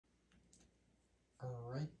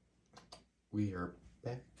We are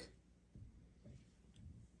back.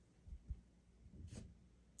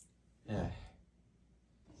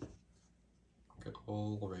 Good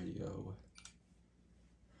old radio.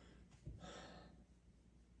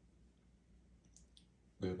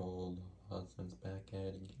 Good old husband's back at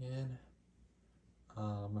it again.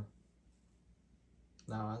 Now,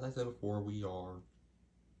 as I said before, we are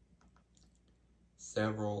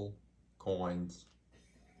several coins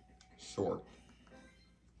short.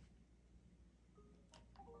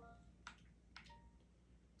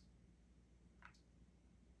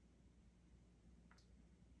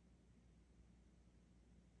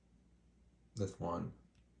 This one.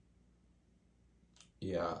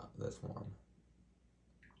 Yeah, this one.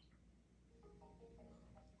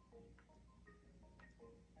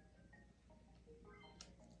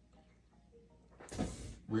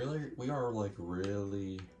 Really? We are like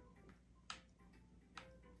really...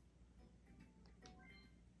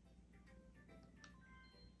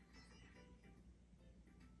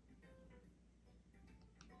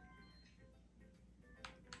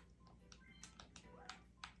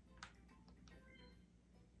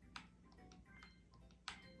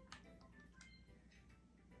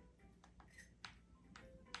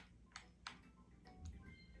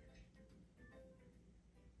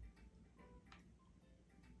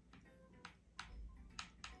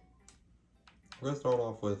 We're gonna start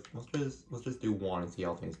off with, let's just do one and see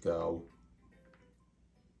how things go.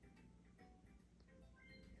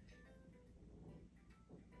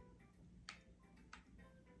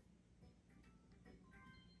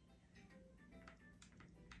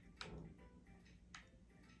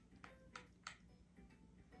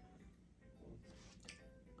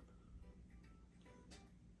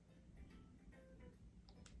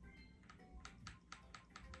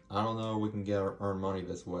 I don't know if we can earn money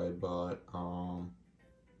this way, but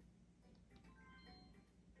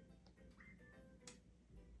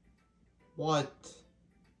what?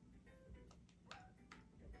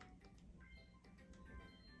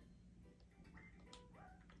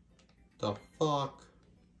 The fuck?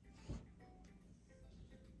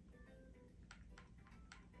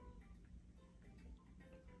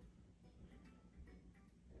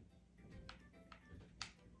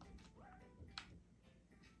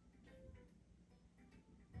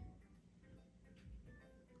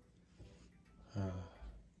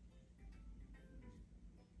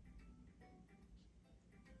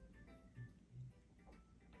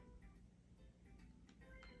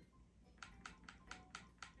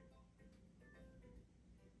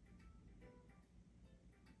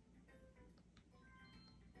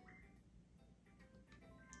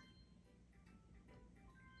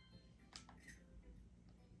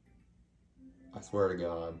 I swear to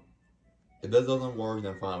God. If this doesn't work,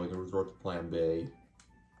 then fine, we can resort to plan B.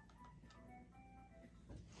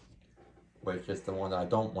 Which is the one that I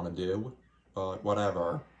don't want to do, but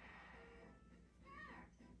whatever.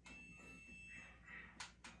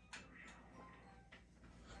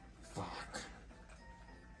 Fuck.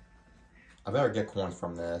 I better get coins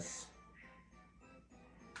from this.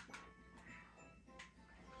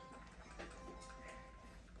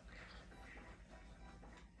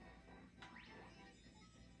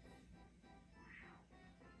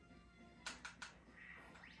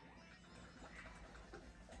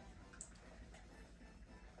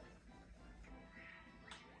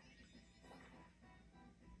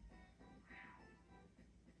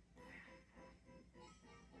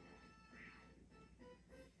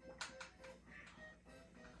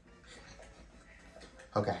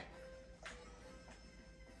 Okay.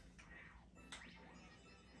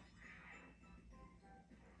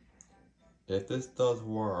 If this does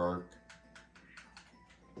work,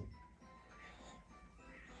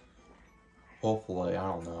 hopefully, I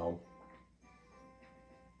don't know.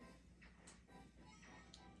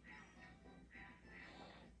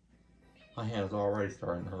 My hand's already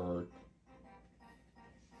starting to hurt.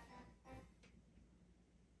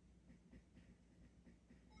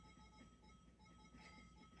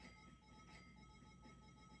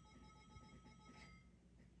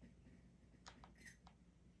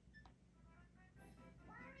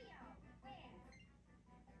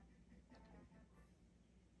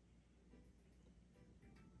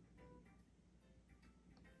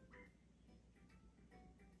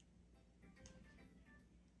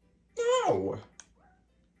 No!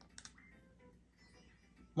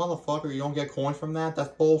 Motherfucker, you don't get coins from that? That's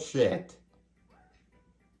bullshit.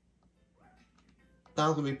 That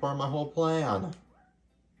was gonna be part of my whole plan.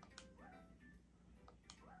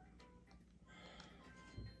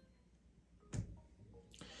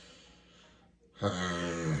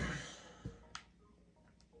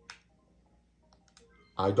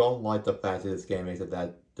 I don't like the fact that this game makes it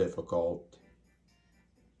that difficult.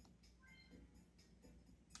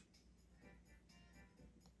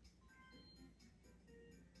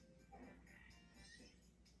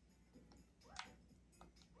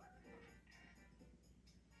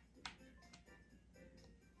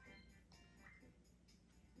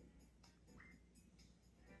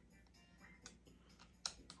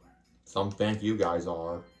 Some think you guys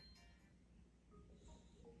are.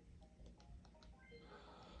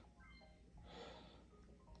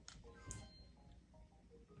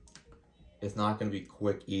 It's not gonna be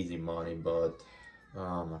quick, easy money, but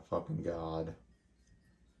oh my fucking god.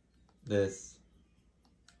 This.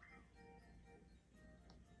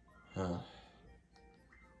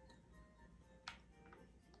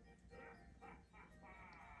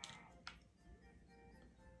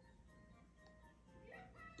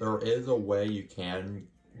 There is a way you can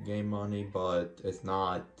gain money, but it's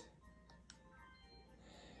not.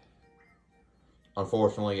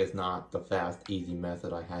 Unfortunately, it's not the fast, easy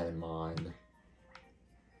method I had in mind.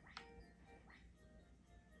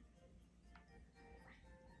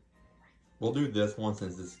 We'll do this one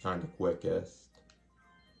since this is kind of quickest.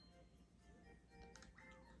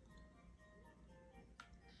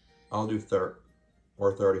 I'll do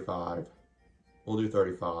 35. We'll do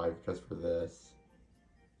 35 just for this.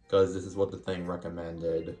 Because this is what the thing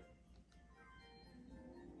recommended.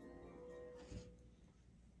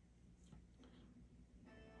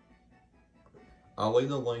 I'll leave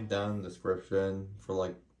the link down in the description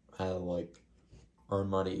for how to earn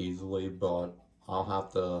money easily, but I'll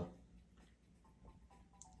have to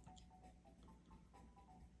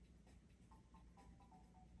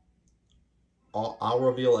I'll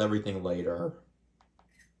reveal everything later.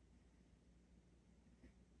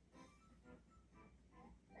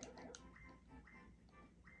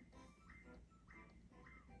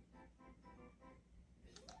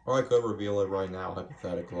 Or I could reveal it right now,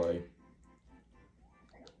 hypothetically.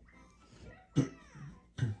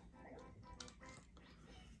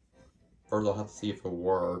 First, I'll have to see if it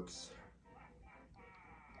works.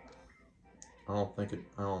 I don't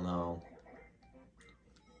know.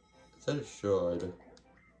 It said it should.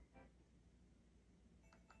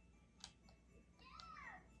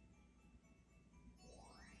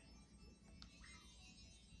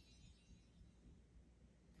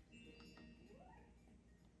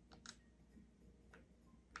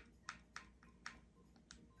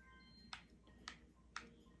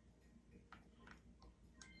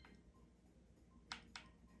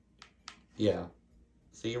 Yeah.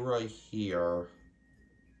 See right here,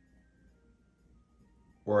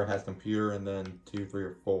 where it has computer and then 2, 3,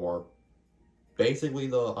 or 4. Basically,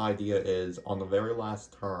 the idea is on the very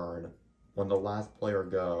last turn, when the last player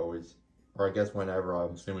goes, or I guess whenever,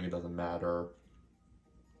 I'm assuming it doesn't matter,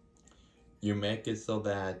 you make it so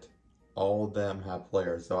that all of them have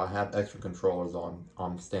players. So I have extra controllers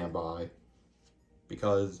on standby.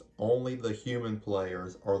 Because only the human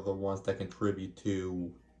players are the ones that contribute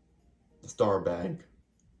to the star bank.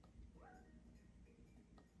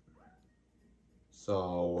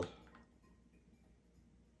 So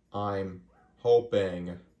I'm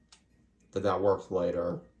hoping that works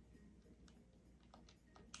later.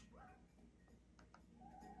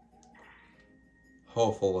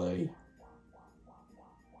 Hopefully.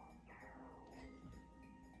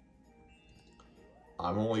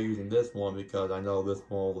 I'm only using this one because I know this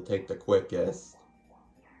one will take the quickest.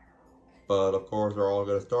 But of course they're all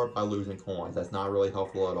going to start by losing coins. That's not really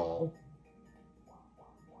helpful at all.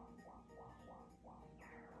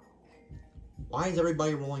 Why is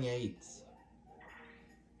everybody rolling 8s?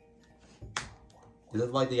 This is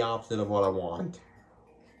like the opposite of what I want.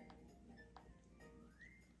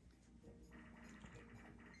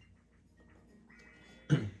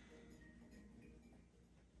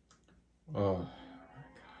 Oh.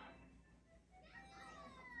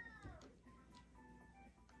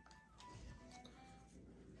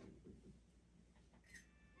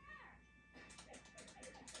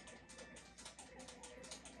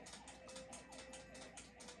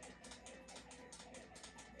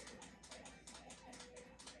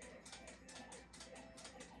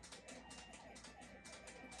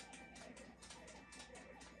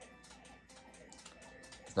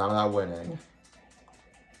 It's not about winning.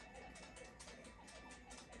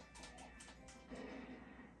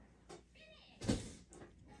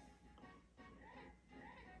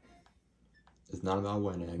 It's not about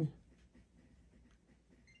winning.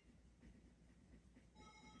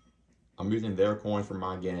 I'm using their coins for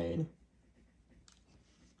my gain.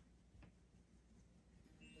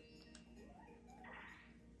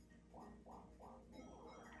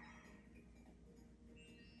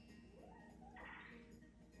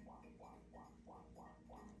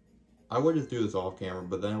 I would just do this off camera,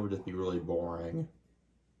 but then it would just be really boring.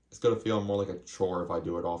 It's gonna feel more like a chore if I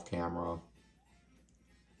do it off camera.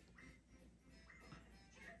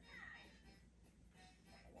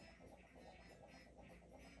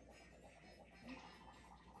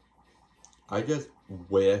 I just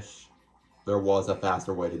wish there was a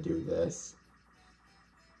faster way to do this.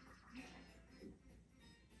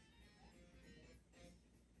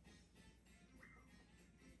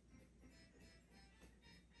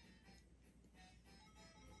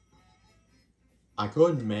 I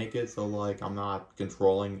could make it so like I'm not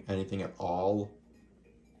controlling anything at all.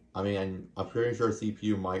 I mean, I'm pretty sure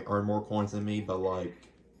CPU might earn more coins than me, but like,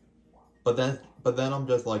 but then I'm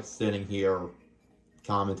just like sitting here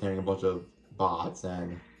commentating a bunch of bots,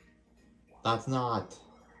 and that's not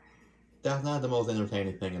that's not the most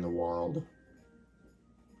entertaining thing in the world.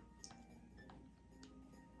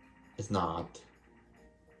 It's not.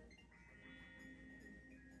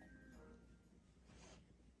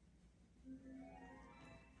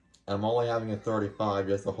 And I'm only having a 35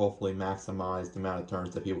 just to hopefully maximize the amount of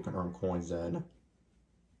turns that people can earn coins in.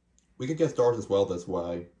 We could get stars as well this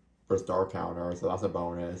way for star counter, so that's a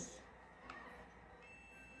bonus.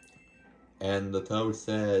 And the Toad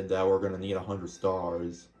said that we're going to need 100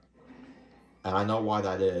 stars. And I know why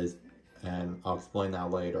that is, and I'll explain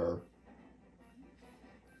that later.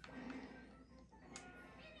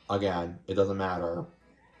 Again, it doesn't matter.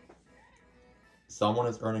 Someone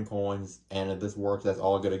is earning coins, and if this works, that's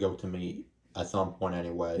all going to go to me at some point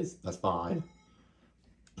anyways. That's fine.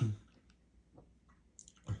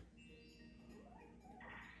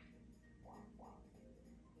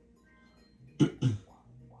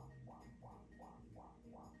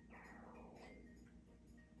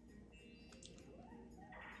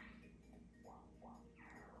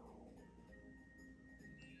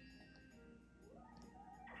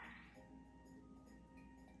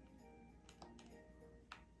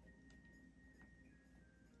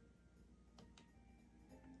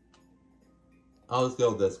 I'll just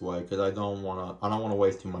go this way because I don't want to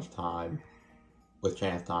waste too much time with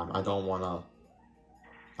chance time. I don't want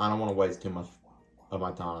to waste too much of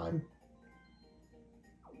my time.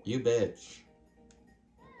 You bitch.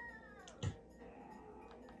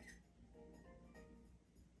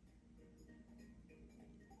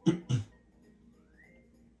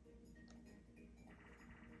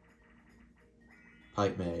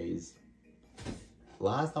 Pipe maze.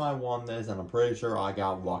 Last time I won this, and I'm pretty sure I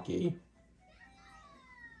got lucky.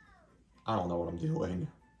 I don't know what I'm doing.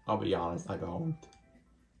 I'll be honest, I don't.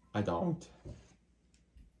 I don't.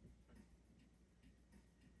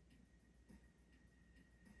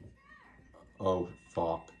 Oh,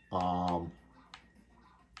 fuck.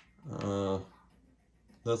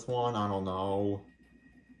 This one, I don't know.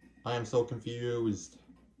 I am so confused.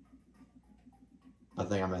 I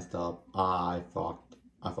think I messed up. I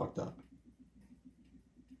fucked up.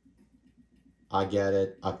 I get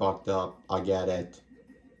it. I fucked up. I get it.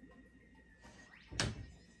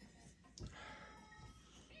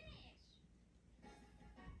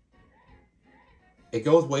 It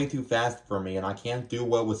goes way too fast for me, and I can't do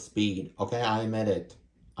well with speed. Okay, I admit it.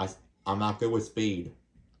 I'm not good with speed.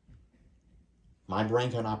 My brain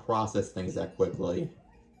cannot process things that quickly.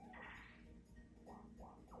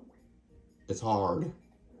 It's hard.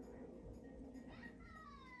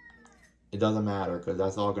 It doesn't matter, because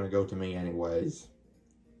that's all going to go to me anyways.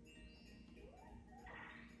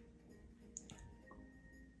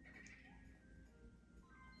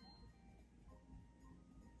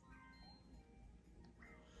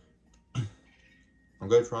 I'm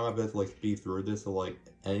gonna try my best to like speed through this, so like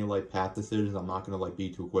any like path decisions I'm not gonna like be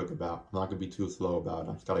too quick about. I'm not gonna be too slow about it.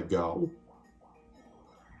 I just gotta go.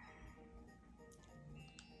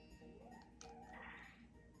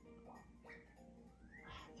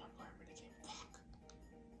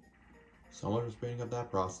 Someone was speeding up that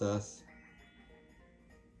process.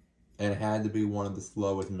 And it had to be one of the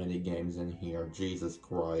slowest mini games in here. Jesus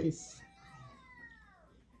Christ.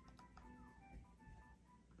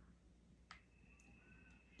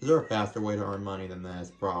 Is there a faster way to earn money than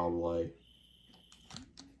this? Probably.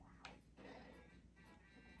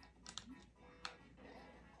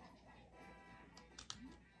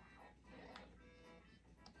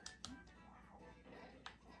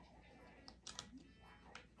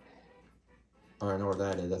 Oh, I know where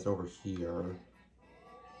that is. That's over here.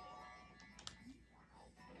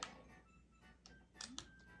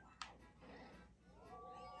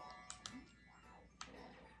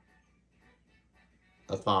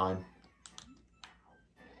 That's fine.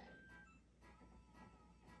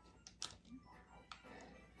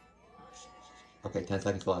 Okay, 10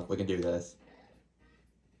 seconds left. We can do this.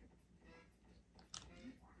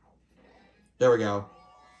 There we go.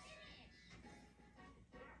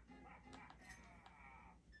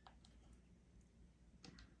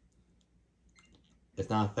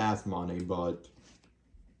 It's not fast money, but...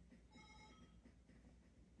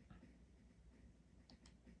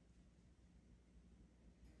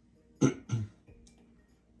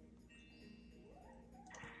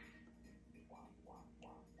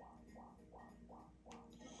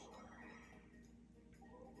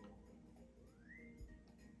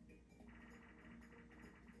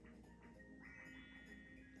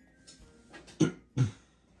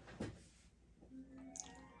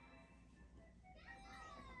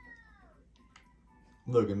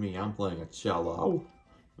 Look at me, I'm playing a cello.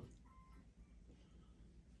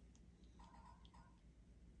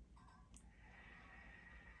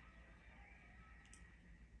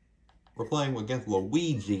 We're playing against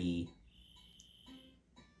Luigi.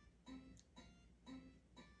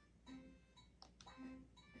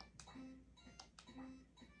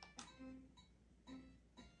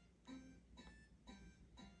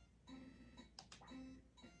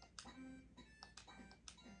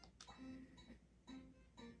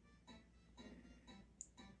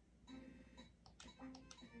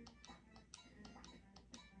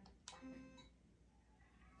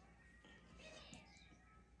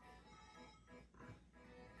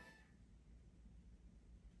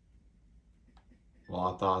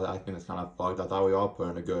 Well, I think it's kind of fucked. I thought we all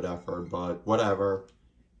put in a good effort, but whatever.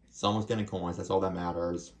 Someone's getting coins, that's all that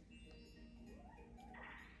matters.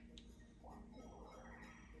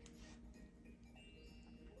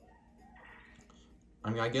 I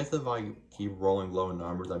mean, I guess if I keep rolling low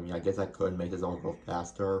numbers, I mean, I guess I could make this all go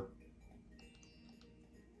faster.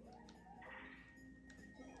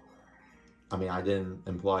 I mean, I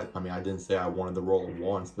didn't say I wanted to roll a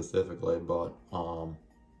 1 specifically, but,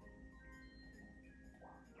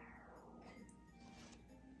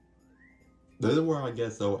 this is where I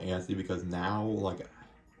get so antsy because now, like,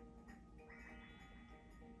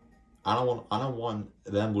 I don't want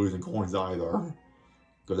them losing coins either.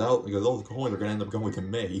 Because those coins are gonna end up going to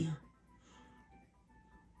me.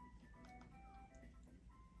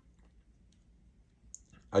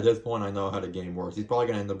 At this point, I know how the game works. He's probably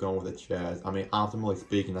gonna end up going with a chest. I mean, optimally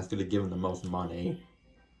speaking, that's gonna give him the most money.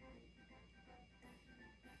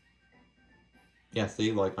 Yeah,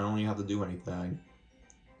 see, like, I don't even have to do anything.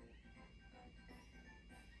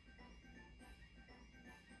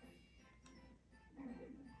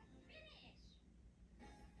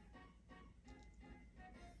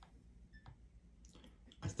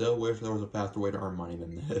 I still wish there was a faster way to earn money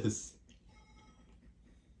than this.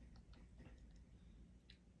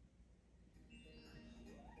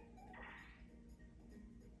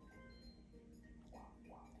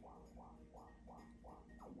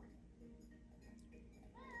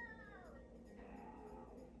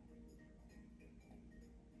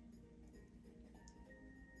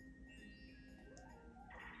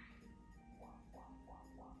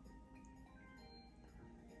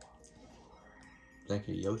 Thank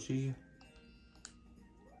you, Yoshi.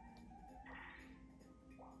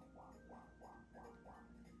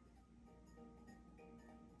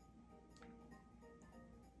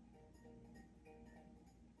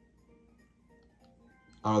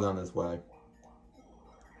 I'll go down this way.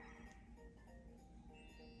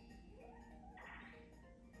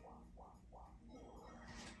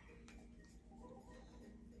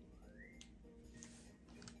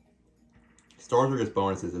 Stars are just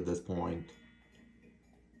bonuses at this point.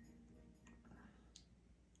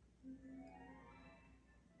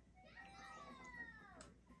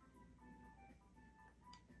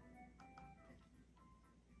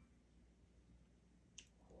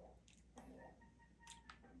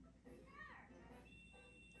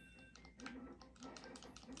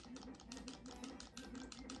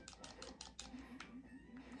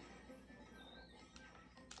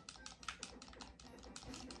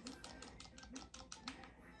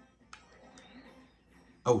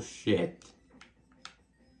 Oh shit.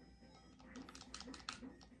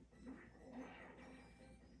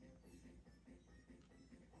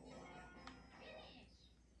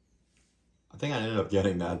 I think I ended up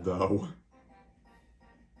getting that though.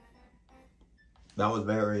 That was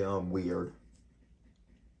very weird.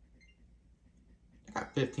 I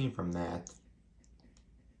got 15 from that.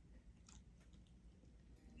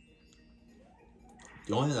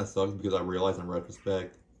 The only thing that sucks because I realized in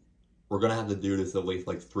retrospect, we're gonna have to do this at least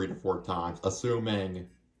like 3 to 4 times, assuming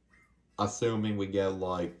we get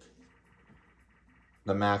like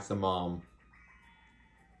the maximum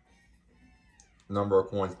number of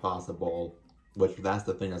coins possible, which that's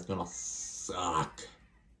the thing that's gonna suck.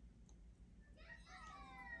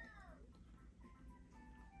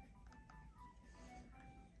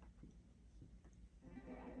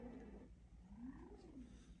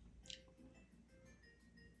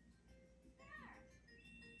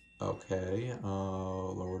 Okay,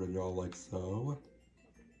 lower the jaw like so.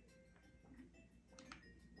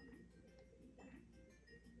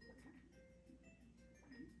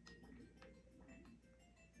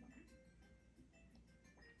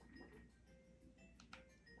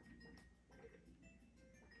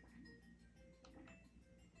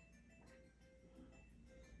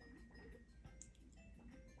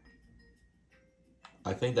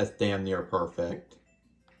 I think that's damn near perfect.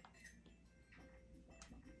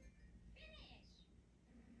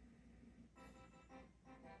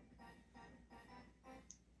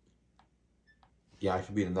 Yeah, I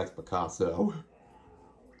should be the next Picasso.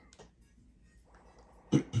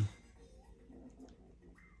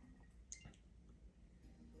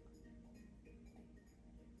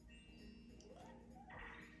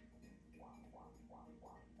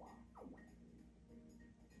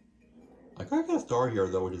 I kinda got a star here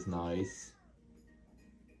though, which is nice.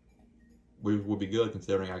 Which would be good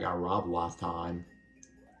considering I got robbed last time.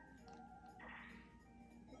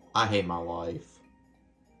 I hate my life.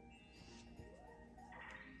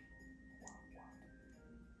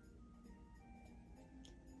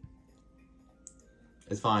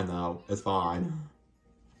 It's fine though. It's fine.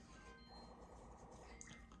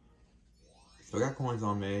 So I got coins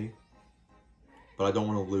on me. But I don't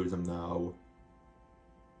want to lose them though.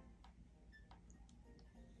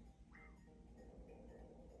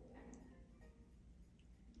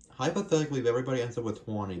 Hypothetically, if everybody ends up with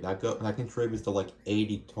 20, that contributes to like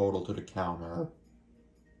 80 total to the counter.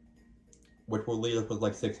 Which will leave us with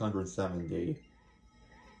like 670.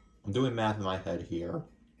 I'm doing math in my head here.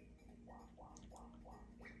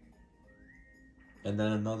 And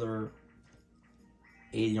then another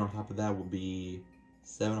 80 on top of that will be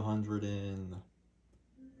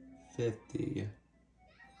 750.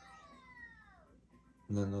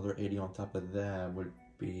 And then another 80 on top of that would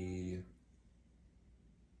be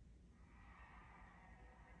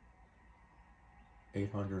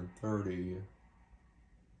 830.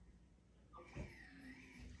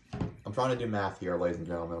 I'm trying to do math here, ladies and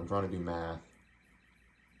gentlemen. I'm trying to do math.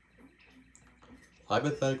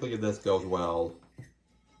 Hypothetically, if this goes well,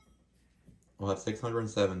 we'll have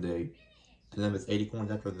 670. And then if it's 80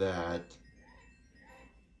 coins after that,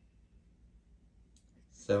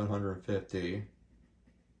 750.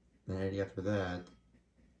 And 80 after that,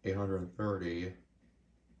 830.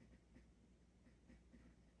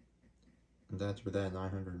 And that's for that,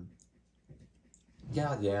 900.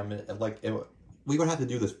 God damn it. We would have to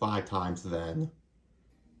do this 5 times then.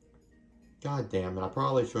 God damn it. I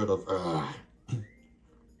probably should have. I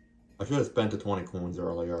should have spent the 20 coins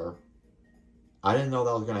earlier. I didn't know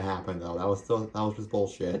that was gonna happen though. That was just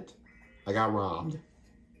bullshit. I got robbed.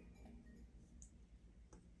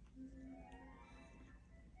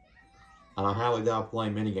 And I highly doubt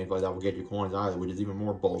playing minigames like that will get you coins either, which is even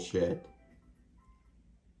more bullshit.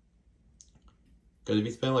 Because if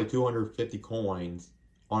you spend like 250 coins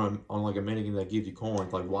on like a minigame that gives you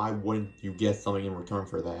coins, like why wouldn't you get something in return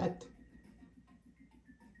for that?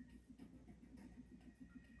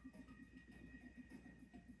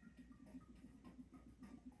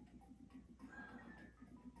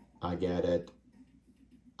 I get it.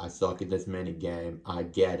 I suck at this minigame. I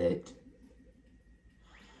get it.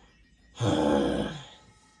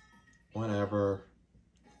 Whatever.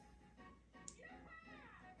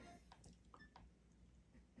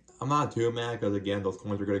 I'm not too mad because again, those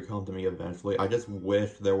coins are going to come to me eventually. I just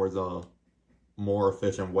wish there was a more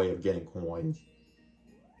efficient way of getting coins.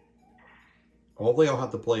 Hopefully I'll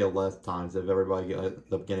have to play it less times if everybody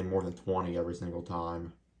ends up getting more than 20 every single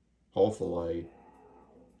time. Hopefully.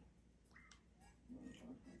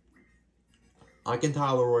 I can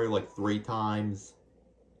Tyler Roy like 3 times.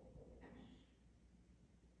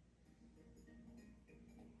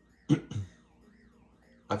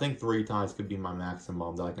 I think 3 times could be my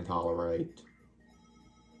maximum that I can tolerate.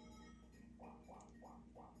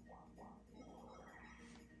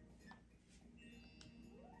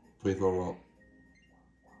 Please roll well.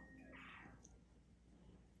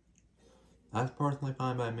 That's personally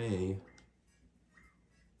fine by me.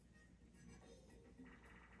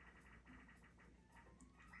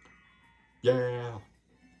 Yeah.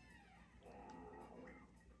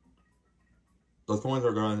 Those coins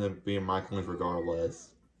are going to be my coins regardless.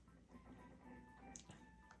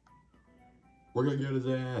 We're gonna get his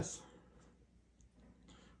ass.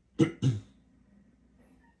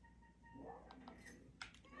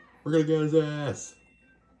 We're gonna get his ass.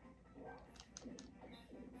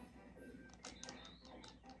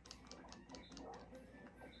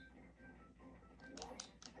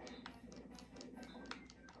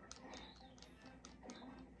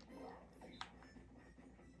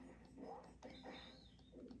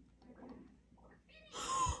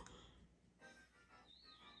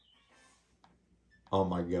 Oh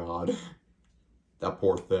my god. That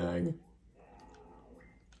poor thing.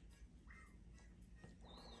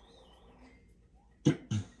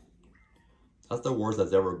 That's the worst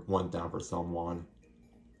that's ever went down for someone.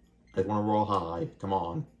 I just want to roll high. Come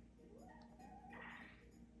on.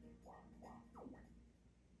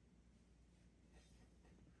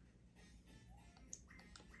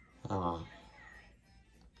 Ah.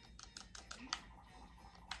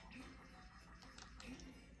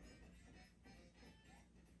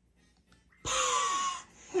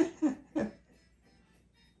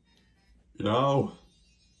 You know,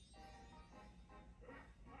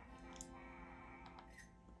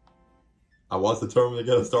 I was determined to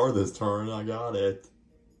get a star this turn. I got it.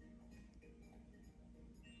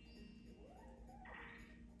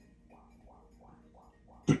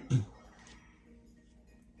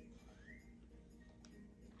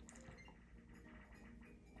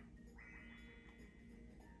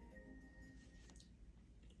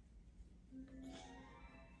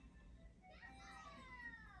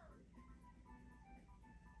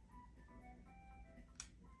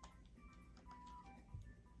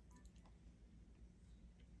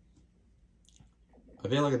 I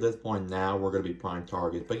feel like at this point now we're gonna be prime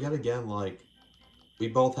targets, but yet again, like, we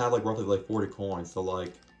both have like roughly like 40 coins, so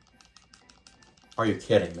like, are you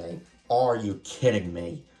kidding me? Are you kidding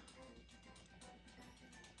me?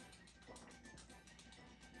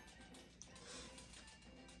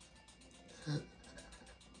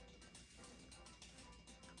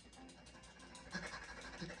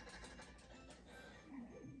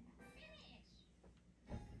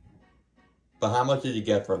 But how much did you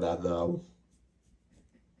get for that though?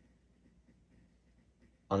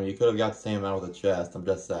 I mean, you could have got the same amount with a chest, I'm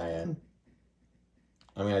just saying.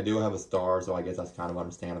 I mean, I do have a star, so I guess that's kind of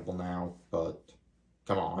understandable now, but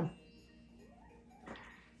come on.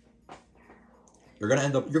 You're gonna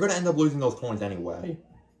end up losing those coins anyway.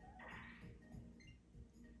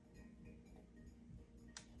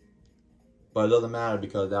 But it doesn't matter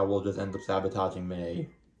because that will just end up sabotaging me.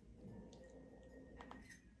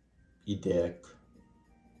 You dick.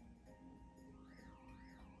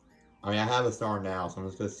 I mean, I have a star now, so I'm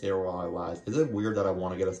just gonna stay here while I last. Is it weird that I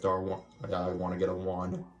want to get a star one? I want to get a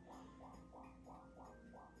 1.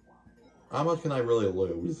 How much can I really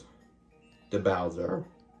lose to Bowser?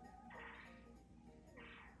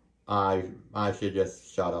 I should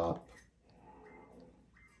just shut up.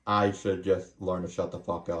 I should just learn to shut the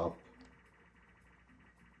fuck up.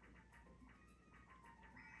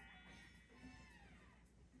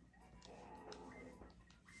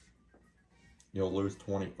 You'll lose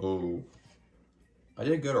 20. Ooh. I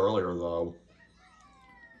did good earlier, though.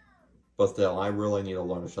 But still, I really need to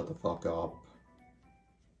learn to shut the fuck up.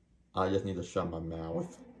 I just need to shut my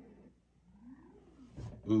mouth.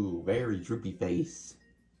 Ooh, very droopy face.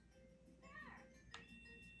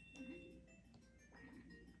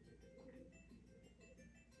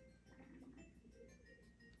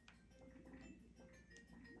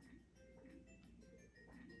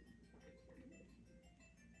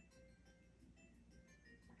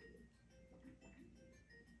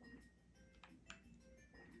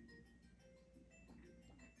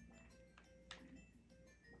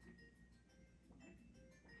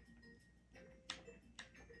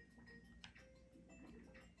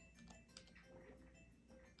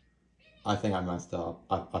 I think I messed up.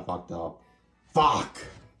 I fucked up. Fuck!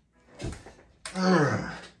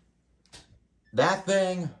 Ugh. That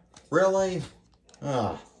thing? Really?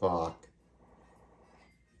 Ah, fuck.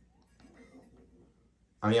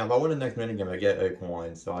 I mean, if I win the next minigame, I get 8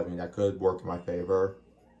 points, so I mean, that could work in my favor.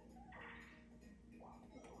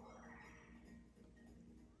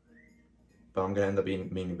 But I'm gonna end up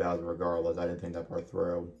beating Bowser regardless. I didn't think that part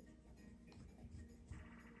through.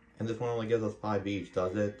 And this one only gives us 5 each,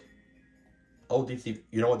 does it? Oh, DC,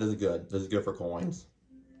 you know what? This is good. This is good for coins.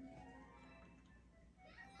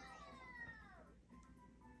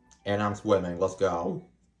 And I'm swimming. Let's go.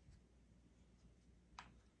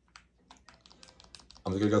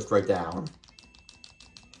 I'm just gonna go straight down.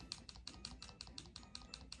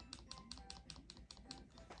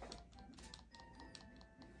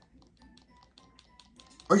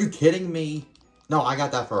 Are you kidding me? No, I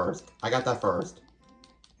got that first. I got that first.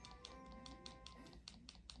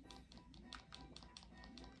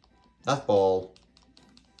 That's bull.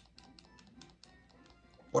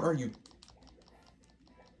 What are you...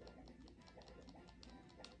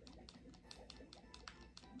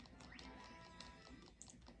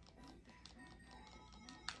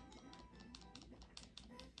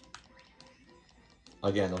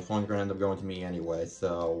 Again, those coins are gonna end up going to me anyway,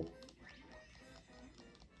 so...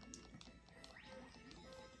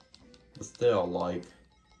 But still, like...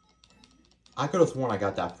 I could have sworn I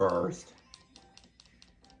got that first.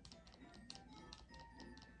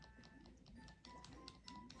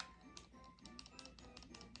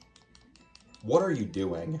 What are you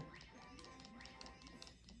doing?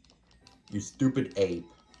 You stupid ape.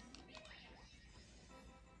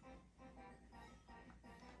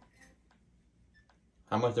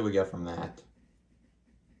 How much did we get from that?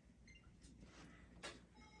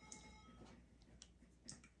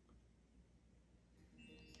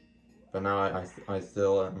 But now I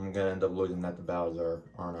still am gonna end up losing that to Bowser,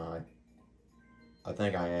 aren't I? I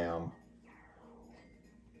think I am.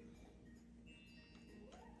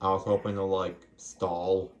 I was hoping to, like,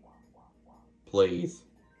 stall. Please.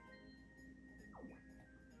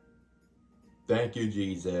 Thank you,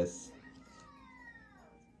 Jesus.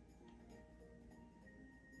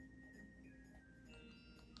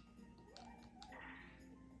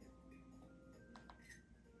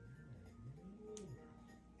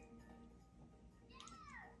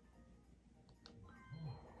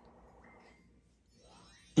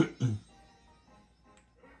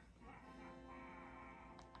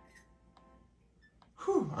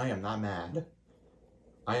 Whew, I am not mad.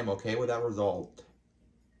 I am okay with that result.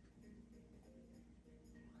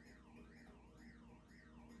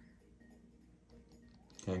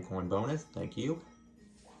 10 coin bonus, thank you.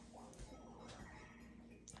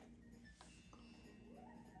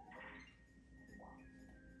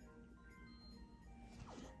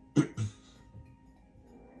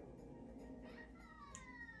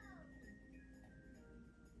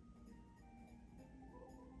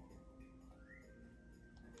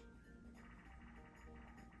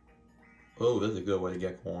 Oh, this is a good way to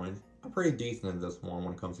get coins. I'm pretty decent in this one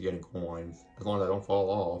when it comes to getting coins, as long as I don't fall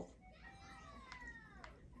off.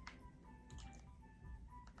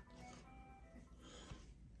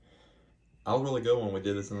 I was really good when we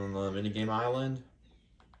did this in the minigame island.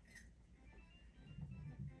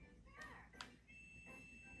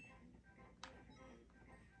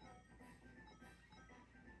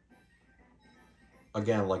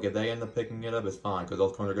 Again, like, if they end up picking it up, it's fine, because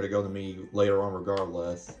those coins are going to go to me later on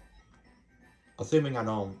regardless. Assuming I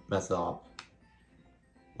don't mess up.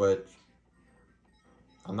 Which,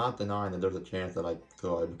 I'm not denying that there's a chance that I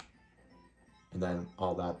could. And then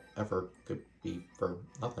all that effort could be for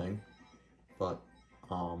nothing. But,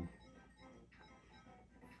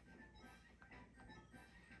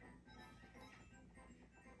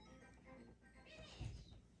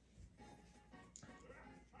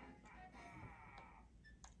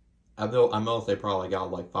 I most they probably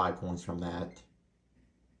got like 5 coins from that.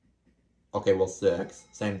 Okay, well 6.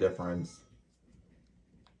 Same difference.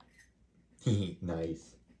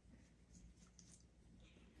 Nice.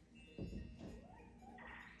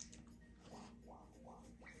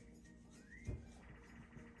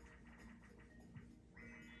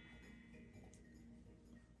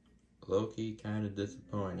 Low-key kind of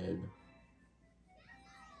disappointed.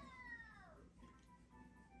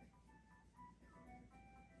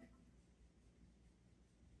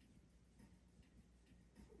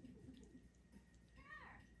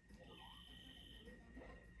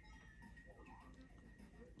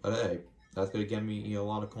 But hey, that's gonna get me a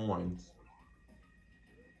lot of coins.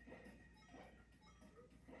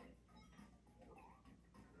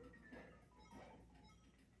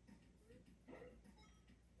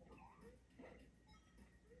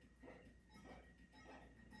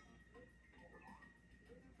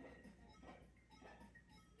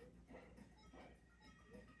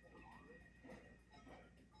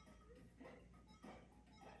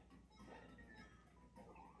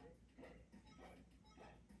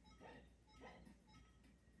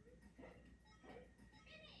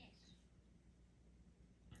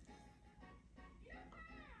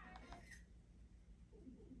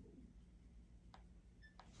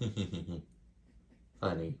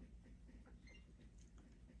 Funny.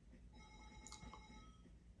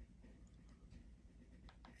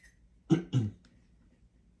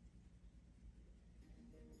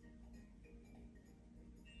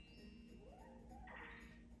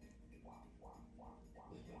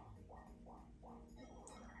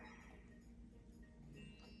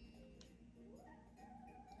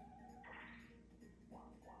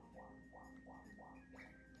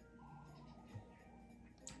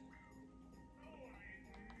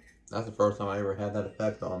 That's the first time I ever had that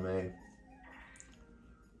effect on me.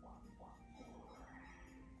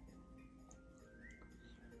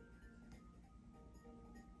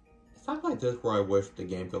 It's not like this where I wish the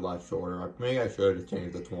game could last shorter. Maybe I should have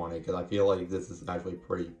changed to 20, because I feel like this is actually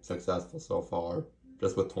pretty successful so far.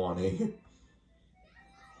 Just with 20.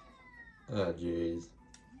 Oh, jeez.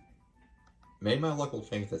 Maybe my luck will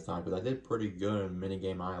change this time, because I did pretty good in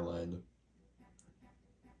Minigame Island.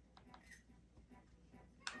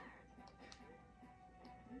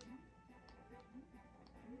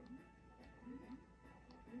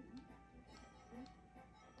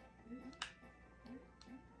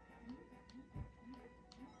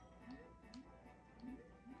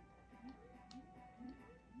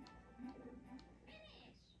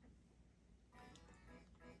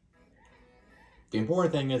 The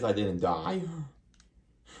important thing is I didn't die.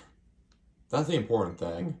 That's the important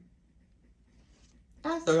thing.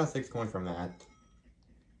 I still got 6 coins from that.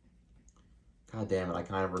 God damn it, I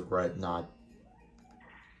kind of regret not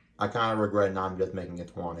just making it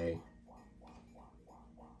 20.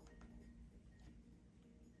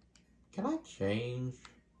 Can I change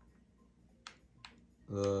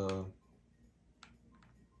the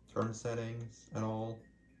turn settings at all?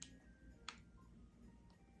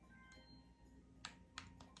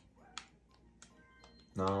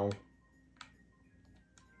 No.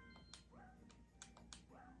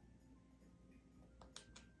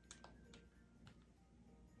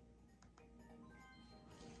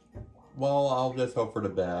 Well, I'll just hope for the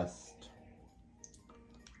best.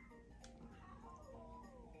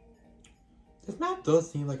 This map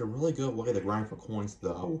does seem like a really good way to grind for coins,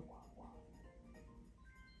 though.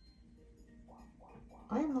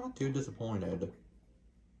 I am not too disappointed.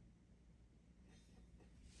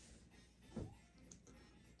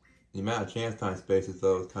 The amount of chance time spaces,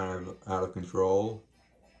 though, is kind of out of control.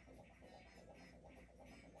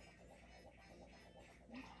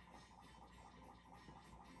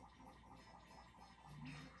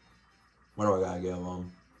 What do I gotta give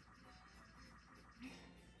them?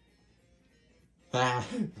 Ah!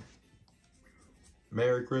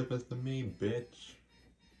 Merry Christmas to me, bitch.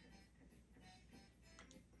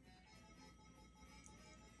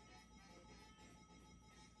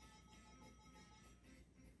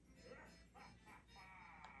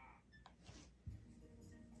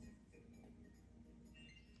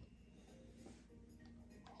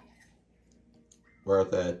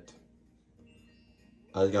 Worth it.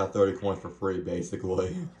 I just got 30 coins for free,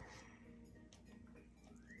 basically.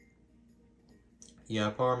 Yeah,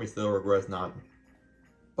 part of me still regrets not.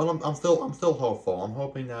 But I'm still hopeful. I'm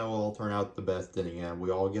hoping that will all turn out the best in the end.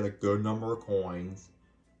 We all get a good number of coins.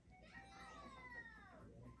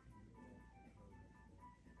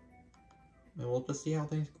 And we'll just see how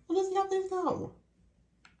things go.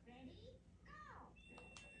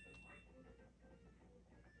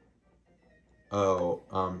 Oh,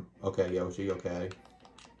 okay, Yoshi, okay.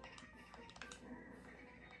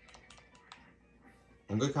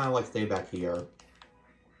 I'm gonna kinda like stay back here.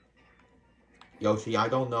 Yoshi, I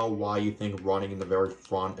don't know why you think running in the very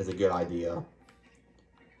front is a good idea.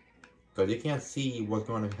 Because you can't see what's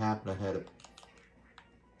going to happen ahead.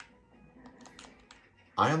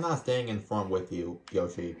 I am not staying in front with you,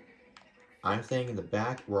 Yoshi. I'm staying in the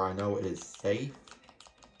back where I know it is safe.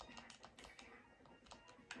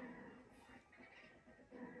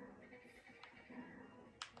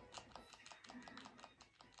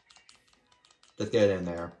 Just get in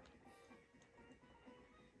there.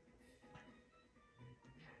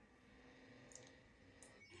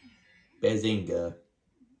 Bazinga.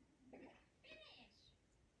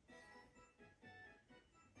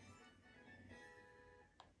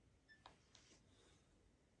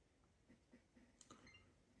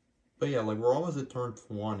 But yeah, like we're almost at turn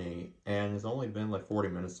 20, and it's only been like 40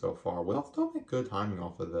 minutes so far. We'll still make good timing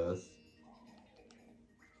off of this.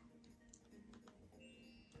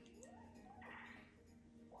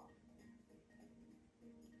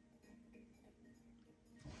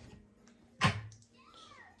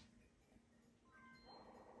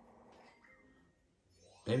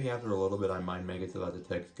 Maybe after a little bit I might make it so that the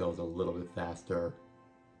text goes a little bit faster.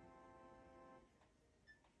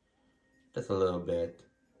 Just a little bit.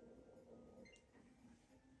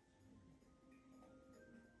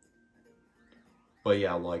 But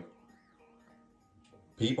yeah, like,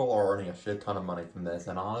 people are earning a shit ton of money from this,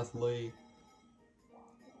 and honestly,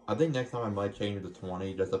 I think next time I might change it to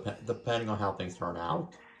 20, just depending on how things turn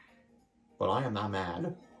out. But I am not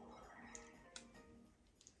mad.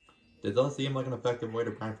 This does seem like an effective way to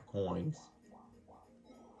grind for coins.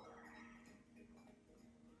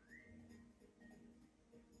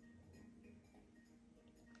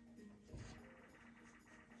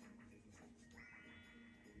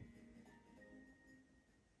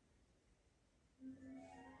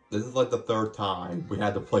 This is like the 3rd time we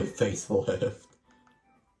had to play Facelift.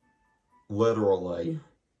 Literally.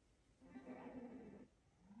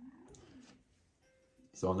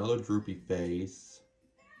 So another droopy face.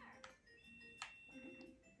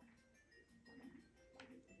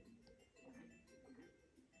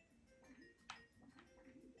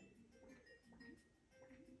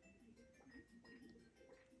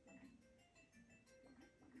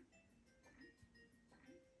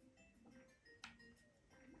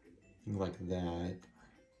 Like that.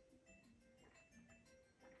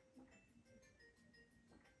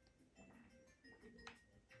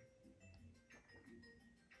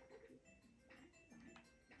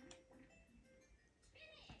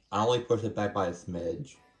 I only pushed it back by a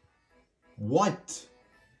smidge. What?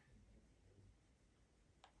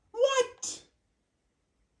 What?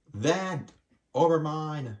 That over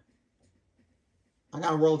mine. I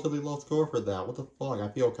got a relatively low score for that. What the fuck? I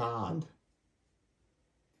feel conned.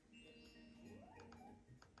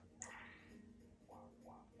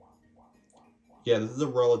 Yeah, this is a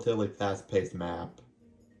relatively fast-paced map.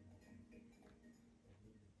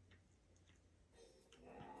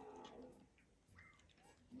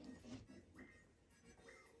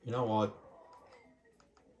 You know what?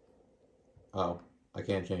 Oh, I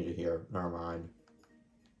can't change it here. Never mind.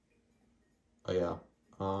 Oh yeah.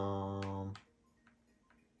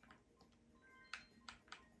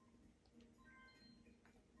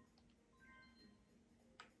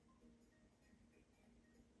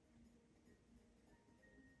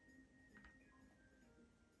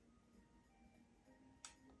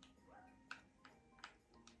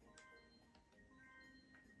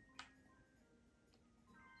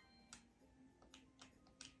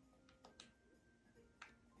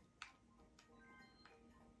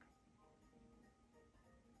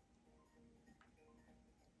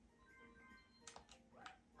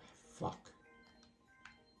 Fuck.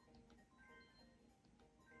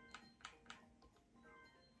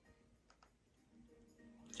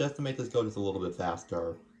 Just to make this go just a little bit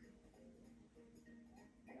faster.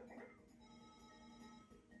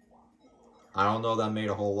 I don't know that made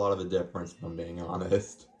a whole lot of a difference, if I'm being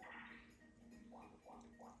honest.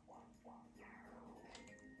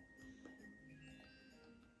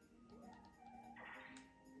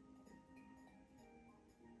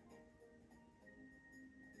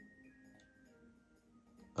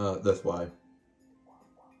 This way.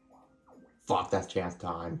 Fuck, that's chance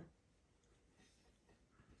time.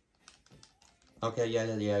 Okay,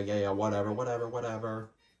 yeah, whatever.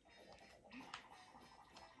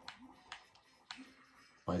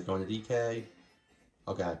 Oh, he's going to DK.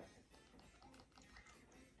 Okay.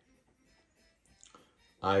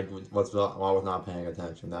 I was not paying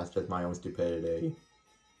attention. That's just my own stupidity.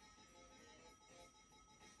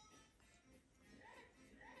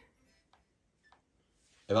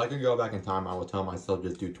 If I could go back in time, I would tell myself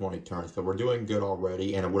just do 20 turns. So we're doing good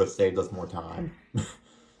already, and it would have saved us more time.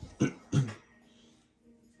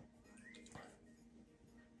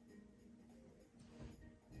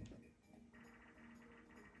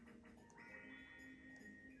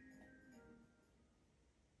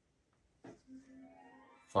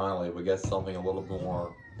 Finally, we get something a little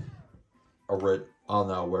more... Oh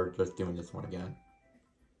no, we're just doing this one again.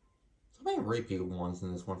 So many repeat ones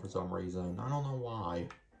in this one for some reason. I don't know why.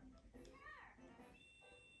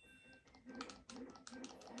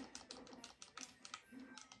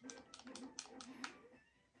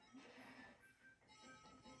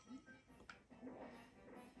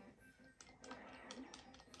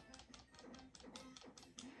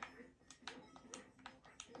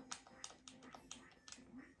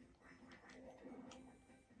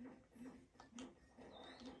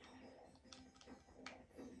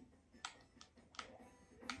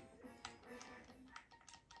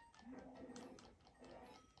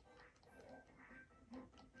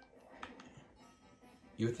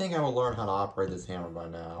 You would think I would learn how to operate this hammer by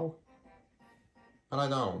now. But I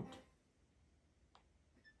don't.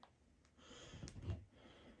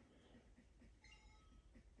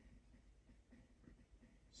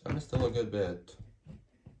 So I'm still a good bit.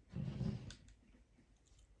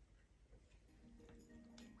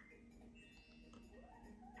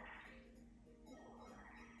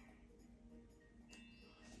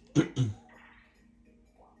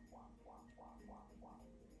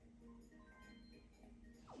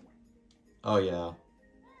 Oh yeah.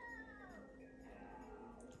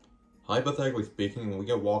 Hypothetically speaking, we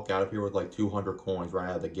can walk out of here with like 200 coins right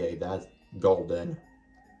out of the gate. That's golden.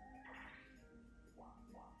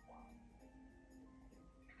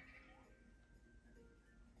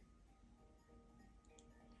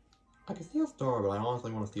 I can steal Star, but I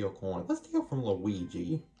honestly want to steal coin. Let's steal from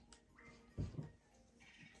Luigi.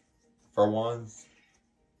 For once,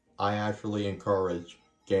 I actually encourage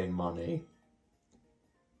gaining money.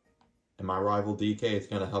 And my rival DK is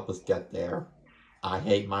going to help us get there. I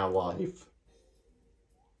hate my life.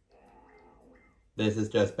 This is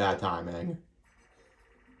just bad timing.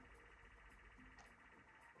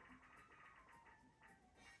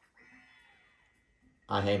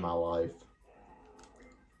 I hate my life.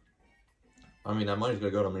 I mean, that money's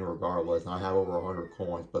going to go to me regardless. And I have over 100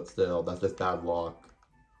 coins, but still, that's just bad luck.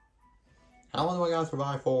 How long do I gotta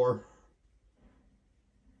survive for?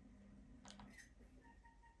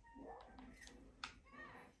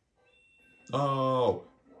 Oh.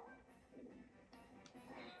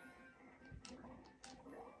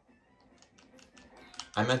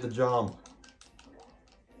 I meant to jump.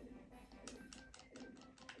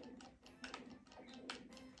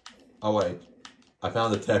 Oh wait, I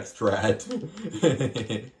found the text strat.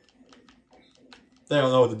 They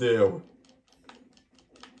don't know what to do.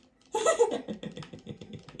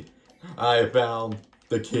 I found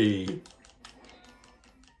the key.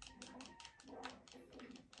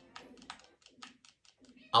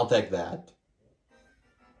 I'll take that.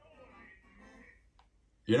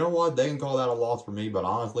 You know what? They can call that a loss for me, but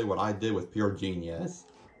honestly, what I did was pure genius.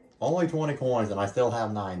 Only 20 coins and I still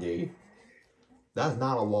have 90. That's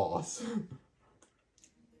not a loss.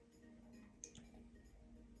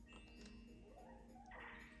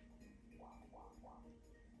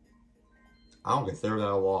 I don't consider that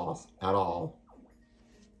a loss at all.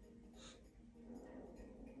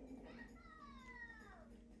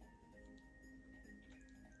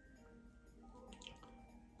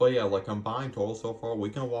 But yeah, like combined total so far, we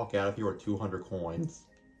can walk out of here with 200 coins.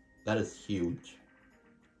 That is huge.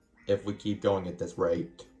 If we keep going at this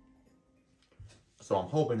rate. So I'm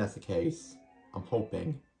hoping that's the case. I'm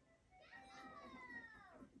hoping.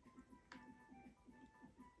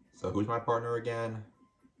 So who's my partner again?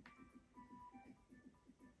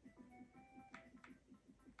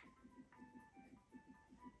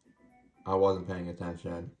 I wasn't paying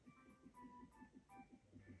attention.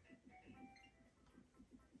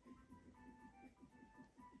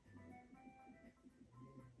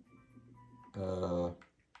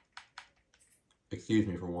 Excuse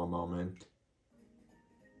me for one moment.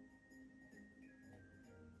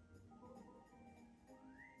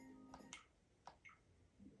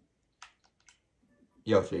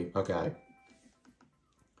 Yoshi, okay.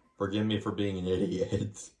 Forgive me for being an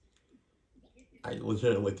idiot. I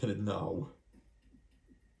legitimately didn't know.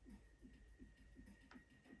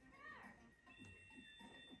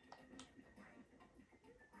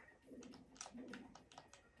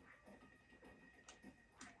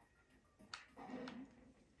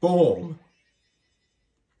 Boom!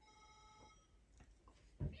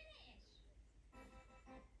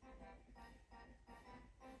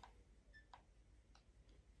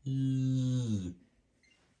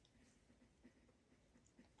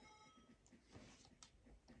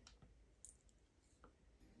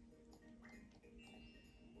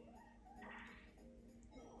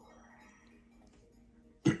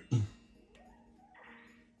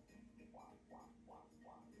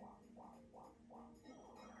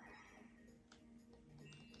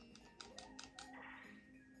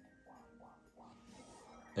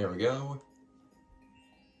 There we go.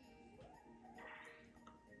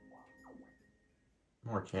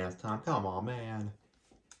 More chance time. Come on, man.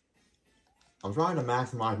 I'm trying to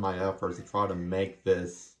maximize my efforts to try to make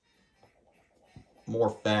this more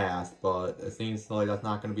fast, but it seems like that's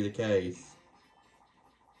not going to be the case.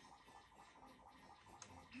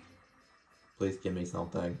 Please give me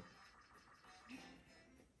something.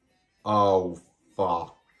 Oh,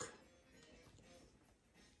 fuck.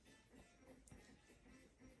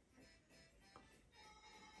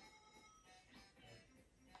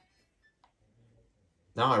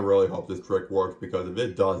 Now I really hope this trick works, because if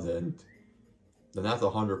it doesn't, then that's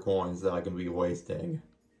 100 coins that I can be wasting.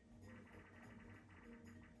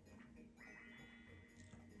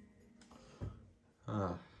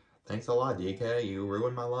 Thanks a lot, DK. You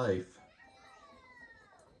ruined my life.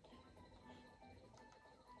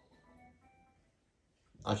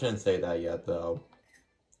 I shouldn't say that yet, though.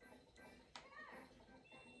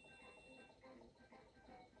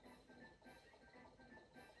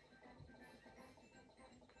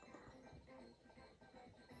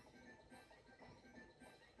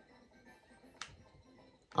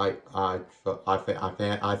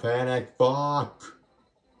 I panicked. Fuck.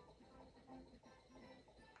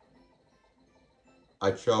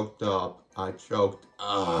 I choked up. I choked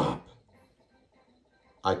up.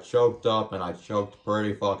 I choked up and I choked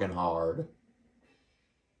pretty fucking hard.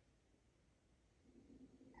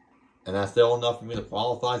 And that's still enough for me to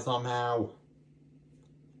qualify somehow?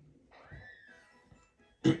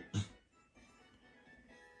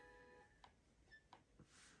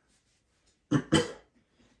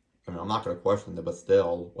 I mean, I'm not gonna question it, but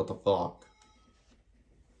still, what the fuck?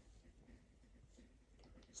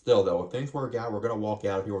 Still, though, if things work out, we're gonna walk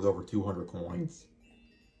out of here with over 200 coins.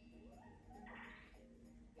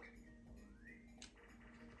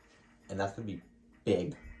 And that's gonna be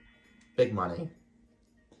big. Big money.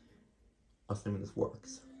 Assuming this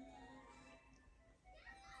works.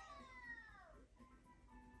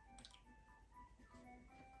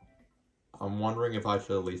 I'm wondering if I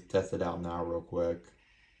should at least test it out now real quick.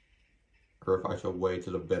 Or if I should wait to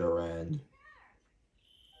the bitter end.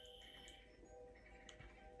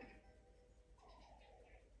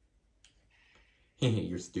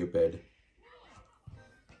 You're stupid.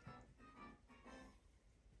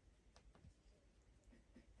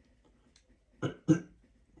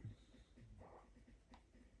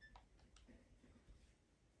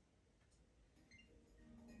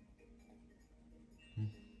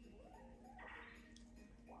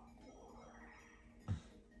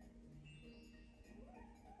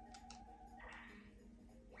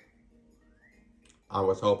 I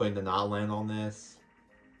was hoping to not land on this.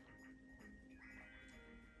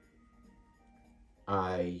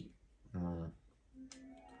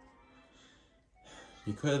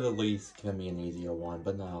 You could have at least given me an easier one,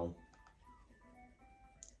 but no.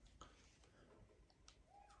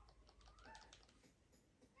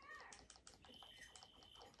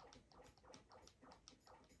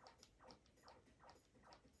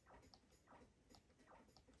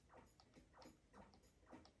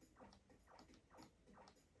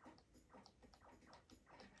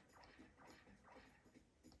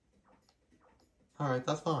 Alright,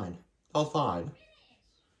 that's fine. That was fine.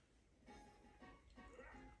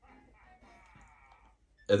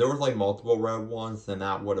 If there was like multiple red ones, then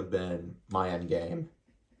that would have been my end game.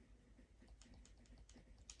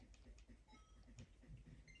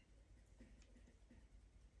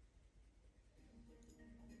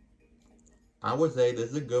 I would say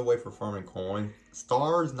this is a good way for farming coins.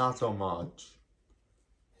 Stars, not so much.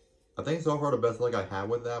 I think so far the best luck I had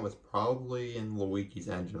with that was probably in Luigi's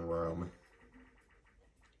engine room.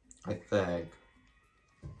 I think.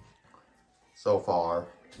 So far.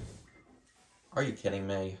 Are you kidding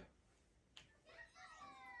me?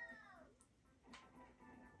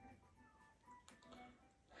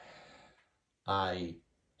 I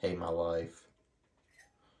hate my life.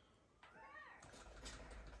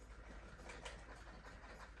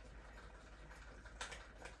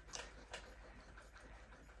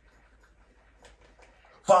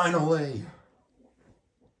 Finally!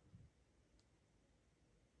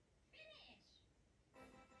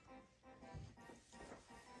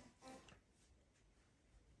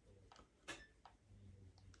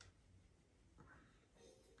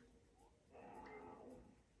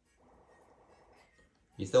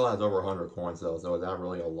 He still has over 100 coins though, so is that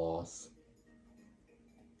really a loss?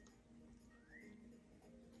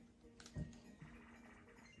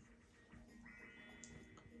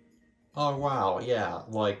 Oh wow, yeah,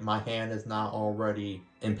 like my hand is not already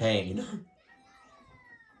in pain.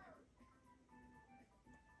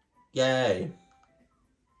 Yay!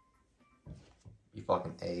 You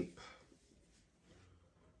fucking ape.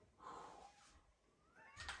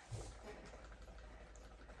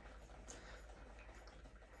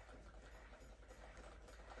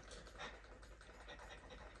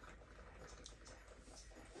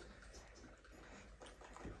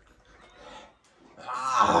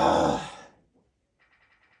 Ah!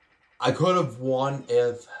 I could have won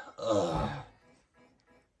if... Ouch.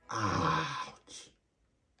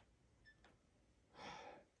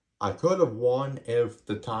 I could have won if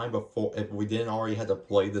the time before... If we didn't already have to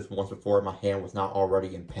play this once before, my hand was not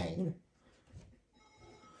already in pain.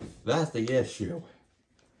 That's the issue.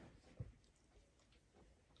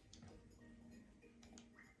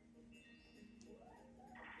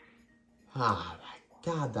 Ah, my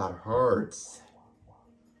God, that hurts.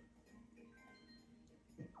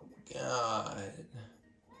 God.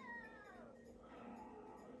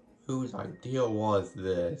 Whose idea was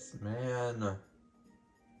this, man?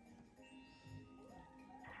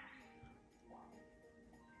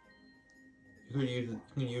 You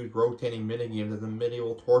can use rotating minigames as a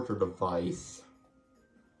medieval torture device.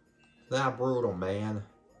 That brutal, man.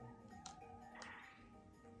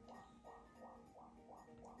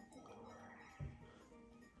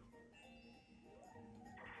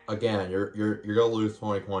 Again, you're gonna lose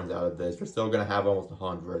 20 coins out of this. You're still gonna have almost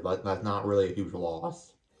 100. That's not really a huge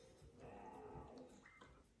loss.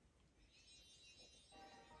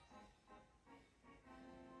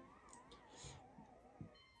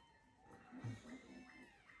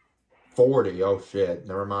 $40. Oh shit.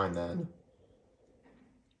 Never mind then.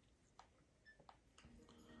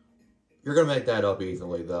 You're gonna make that up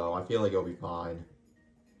easily though. I feel like you'll be fine.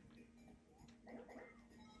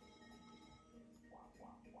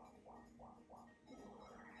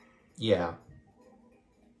 Yeah.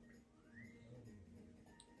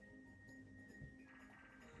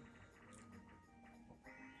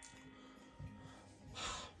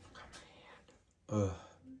 Ugh.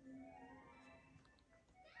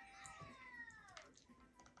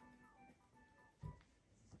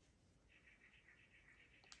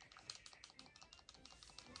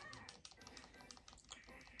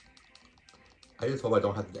 I just hope I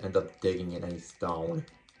don't have to end up digging in any stone.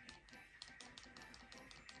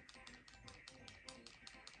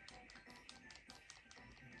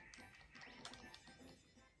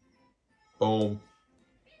 Boom.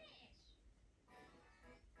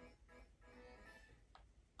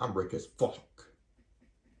 I'm rich as fuck.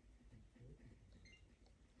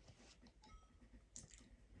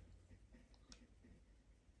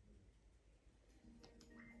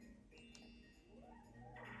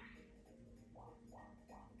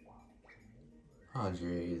 Oh,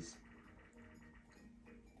 jeez.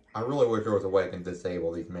 I really wish there was a way I can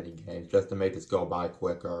disable these mini games just to make this go by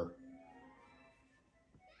quicker.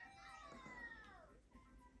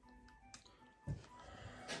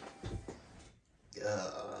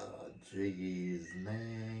 Jeez,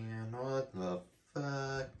 man, what the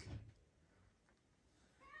fuck?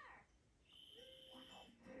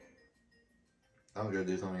 I'm gonna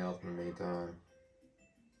do something else in the meantime.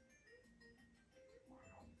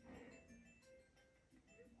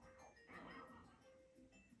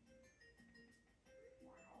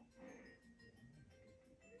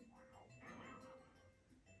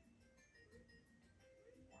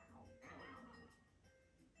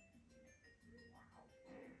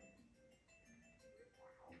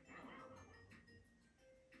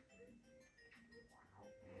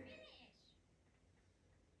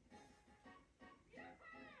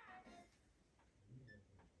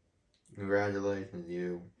 Congratulations,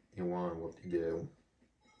 you won what you do.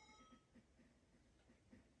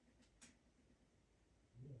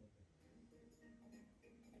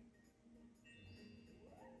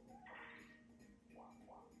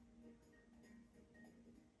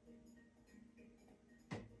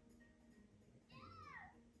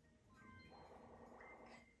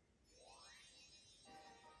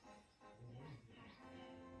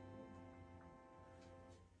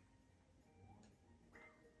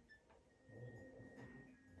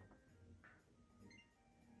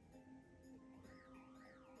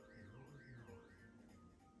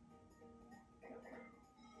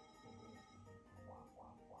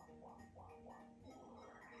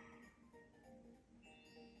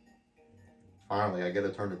 Finally, I get a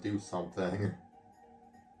turn to do something.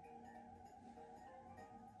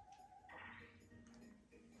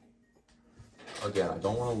 Again, I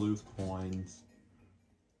don't want to lose coins.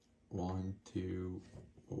 1, 2,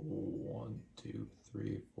 1, 2,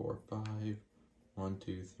 3, 4, 5. 1,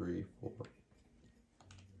 2, 3, 4.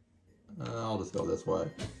 I'll just go this way.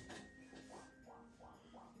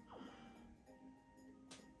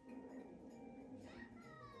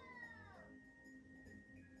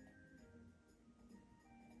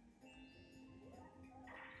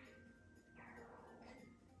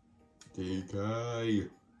 DK.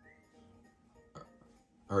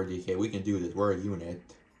 Or DK, we can do this. We're a unit.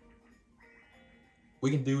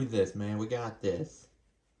 We can do this, man. We got this.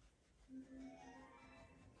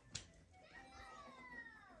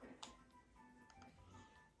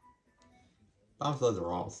 Bobsleds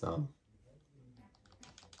are awesome.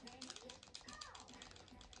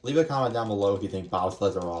 Leave a comment down below if you think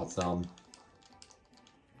bobsleds are awesome.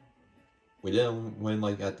 We didn't win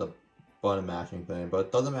like at the button mashing thing, but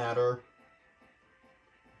it doesn't matter.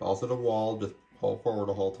 Balls to the wall, just pull forward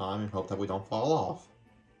the whole time and hope that we don't fall off.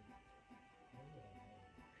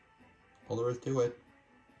 All there is to it.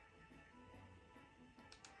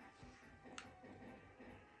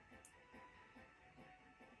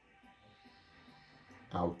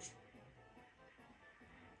 Ouch.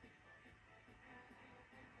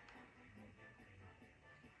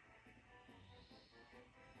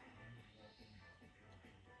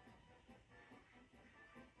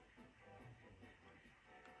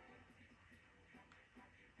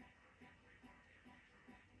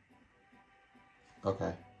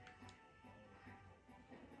 Okay.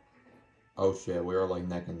 Oh shit, we were like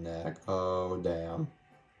neck and neck. Oh damn.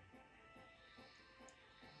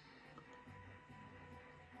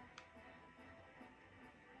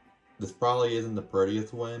 This probably isn't the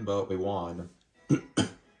prettiest win, but we won.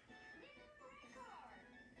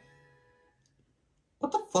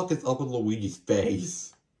 What the fuck is up with Luigi's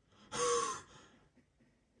face?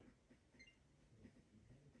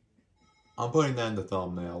 I'm putting that in the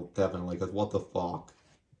thumbnail, definitely, because what the fuck?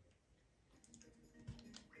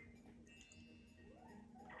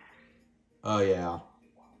 Oh yeah.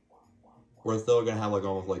 We're still gonna have like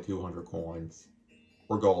almost like 200 coins.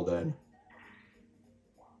 We're golden.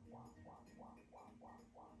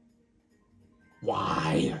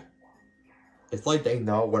 Why? It's like they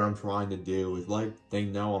know what I'm trying to do. It's like they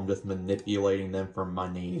know I'm just manipulating them for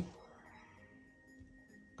money.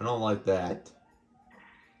 I don't like that.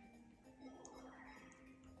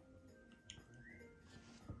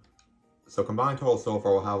 So combined total so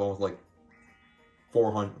far we'll have almost like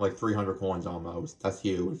 400, like 300 coins almost. That's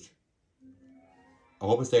huge. I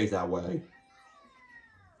hope it stays that way.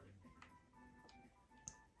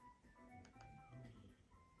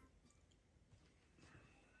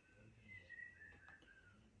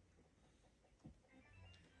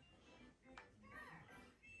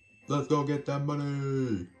 Let's go get that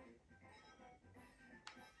money.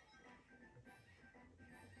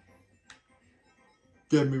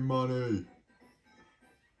 Give me money.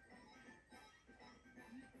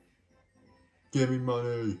 Give me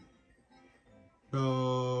money.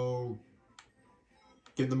 No.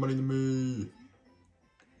 Give the money to me.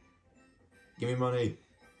 Give me money.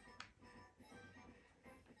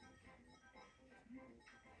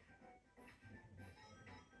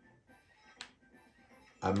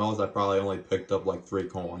 At most, I probably only picked up like 3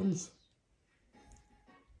 coins.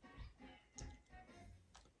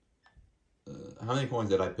 How many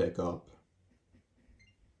coins did I pick up?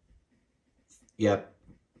 Yep.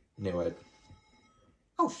 Knew it.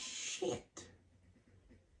 Oh, shit.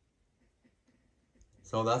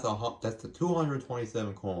 So that's the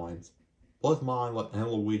 227 coins. Plus mine and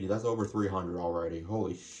Luigi. That's over 300 already.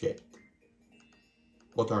 Holy shit.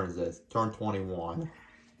 What turn is this? Turn 21.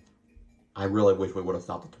 I really wish we would have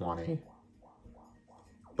stopped at 20.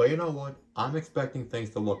 But you know what? I'm expecting things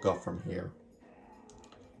to look up from here.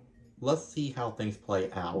 Let's see how things play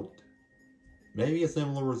out. Maybe a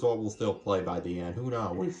similar result will still play by the end. Who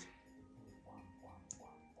knows?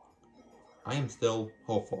 I am still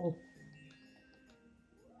hopeful.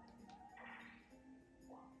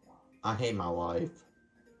 I hate my life.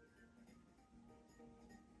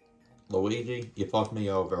 Luigi, you fucked me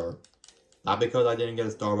over. Not because I didn't get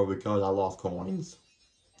a star, but because I lost coins.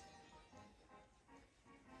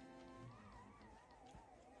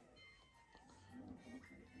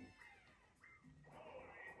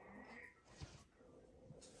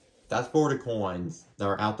 That's 40 coins that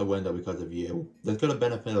are out the window because of you. This could have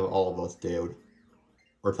benefited all of us, dude.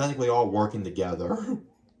 We're technically all working together.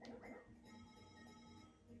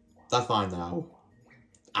 That's fine though.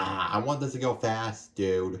 I want this to go fast,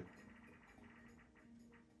 dude.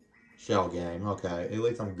 Shell game. Okay, at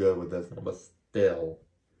least I'm good with this one, but still.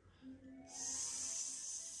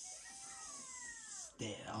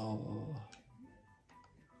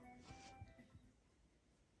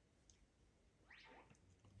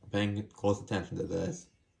 Paying close attention to this.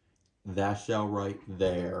 That shell right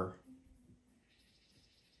there.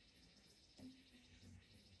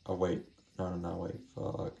 Oh wait. No, wait.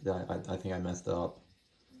 Fuck. I think I messed up.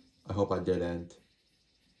 I hope I didn't.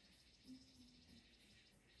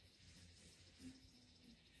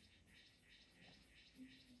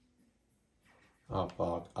 Oh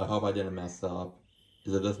fuck. I hope I didn't mess up.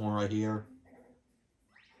 Is it this one right here?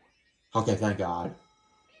 Okay, thank God.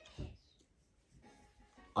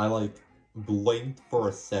 I like blinked for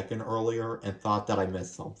a second earlier and thought that I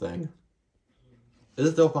missed something. This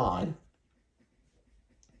is still fine.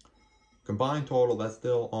 Combined total, that's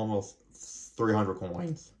still almost 300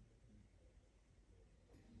 coins.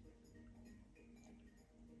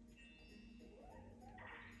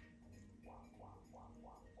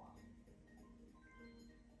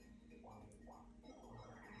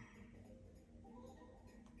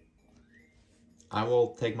 I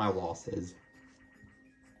will take my losses.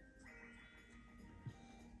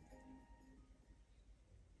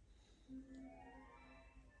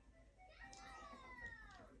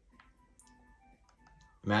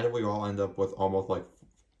 Imagine we all end up with almost like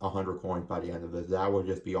 100 coins by the end of this. That would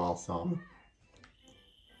just be awesome.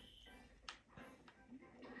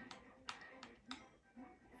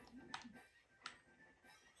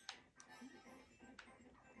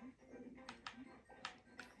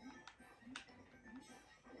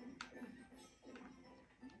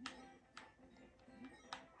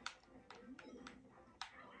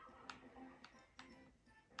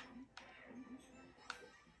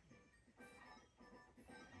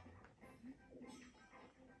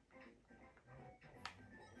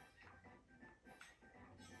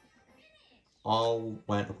 All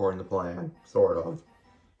went according to plan, sort of.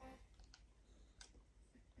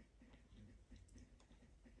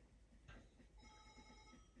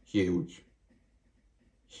 Huge.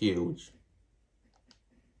 Huge.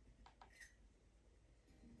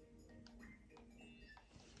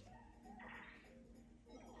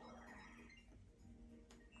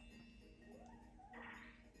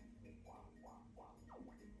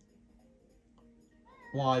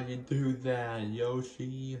 Why'd you do that,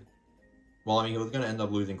 Yoshi? Well, I mean, he was going to end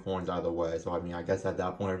up losing coins either way, so I mean, I guess at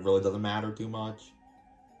that point it really doesn't matter too much.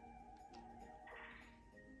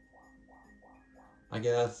 I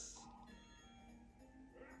guess.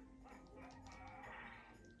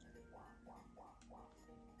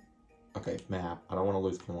 Okay, map. I don't want to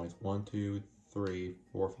lose coins. 1, 2, 3,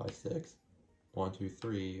 4, 5, 6. 1, 2,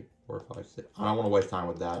 3, 4, 5, 6. I don't want to waste time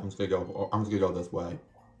with that. I'm just gonna go this way.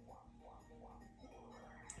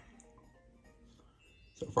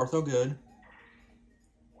 So far, so good.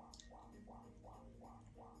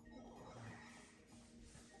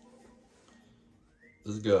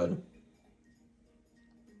 This is good.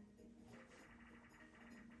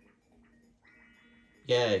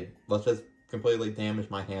 Yay. Let's just completely damage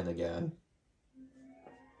my hand again.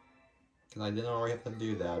 Because I didn't already have to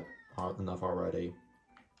do that enough already.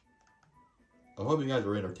 I hope you guys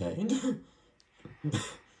are entertained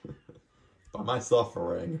by my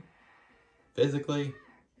suffering. Physically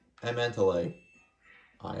and mentally,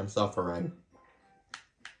 I am suffering.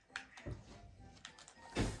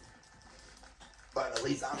 But at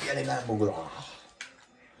least I'm getting that moolah.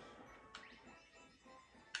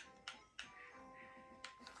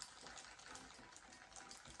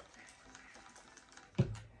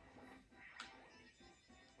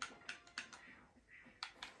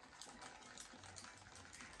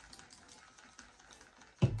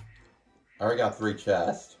 I already got 3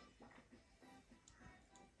 chests.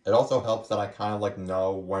 It also helps that I kind of like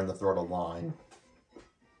know when to throw the line.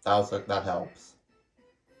 That helps.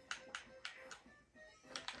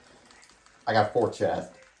 I got 4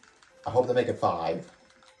 chests. I hope to make it 5.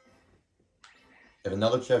 If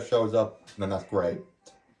another chest shows up, then that's great.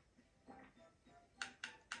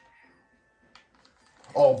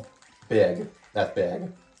 Oh, big. That's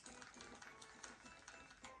big.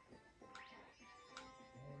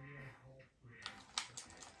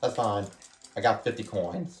 That's fine. I got 50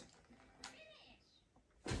 coins.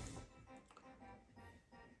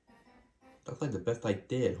 That's like the best I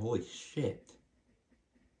did. Holy shit.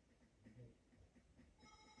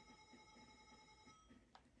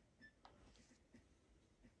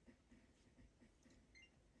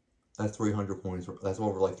 That's 300 coins. That's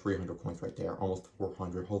over like 300 coins right there. Almost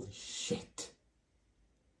 400. Holy shit.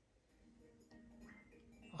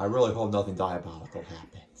 I really hope nothing diabolical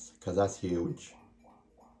happens. Because that's huge.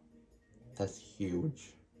 That's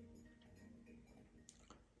huge.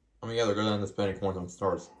 I mean, yeah, they're gonna end up spending coins on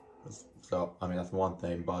stars. So, I mean, that's one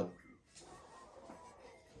thing, but...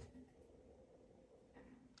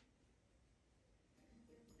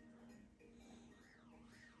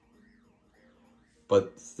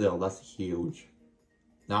 But still, that's huge.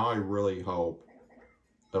 Now I really hope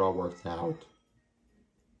it all works out.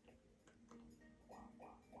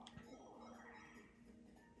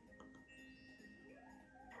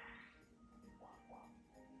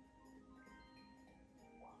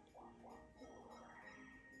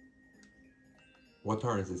 What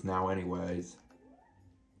turn is this now anyways?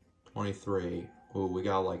 23. Ooh, we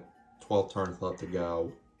got like 12 turns left to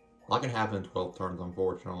go. A lot can happen in 12 turns,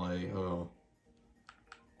 unfortunately. Ugh.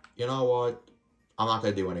 You know what? I'm not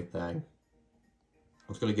gonna do anything. I'm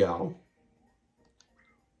just gonna go.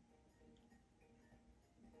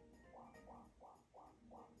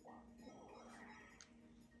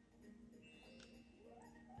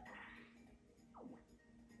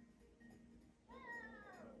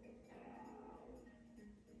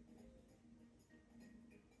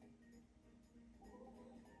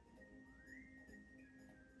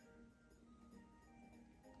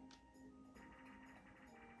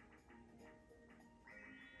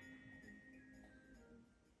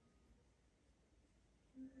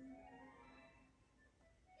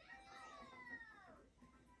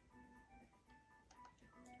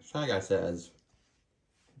 Shy Guy says,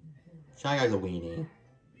 Shy Guy's a weenie.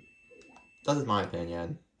 That's just my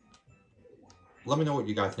opinion. Let me know what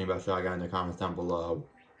you guys think about Shy Guy in the comments down below.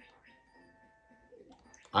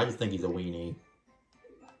 I just think he's a weenie.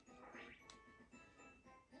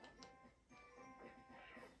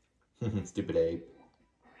 Stupid ape.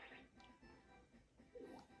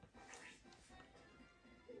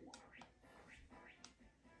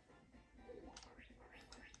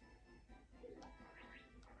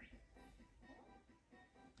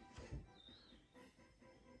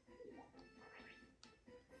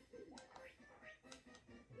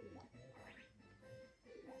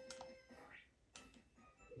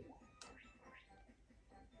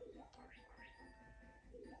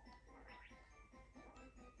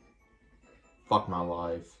 Fuck my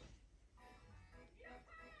life.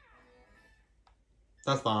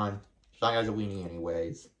 That's fine. Shy Guy's a weenie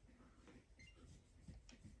anyways.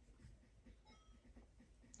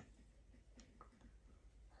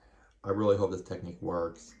 I really hope this technique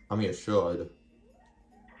works. I mean, it should.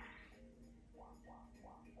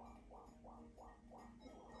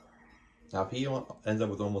 Now, if he ends up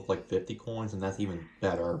with almost like 50 coins, then that's even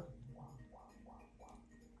better.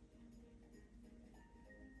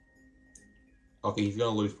 Okay, he's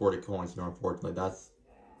gonna lose 40 coins here, unfortunately. That's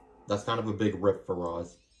kind of a big rip for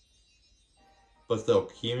us. But still,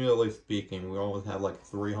 cumulatively speaking, we always have like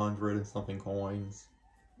 300 and something coins.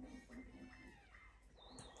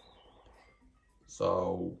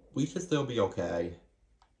 So, we should still be okay.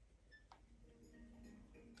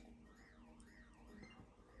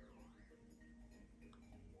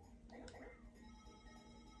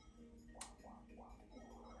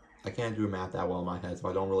 I can't do math that well in my head, so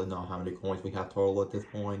I don't really know how many coins we have total at this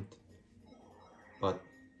point. But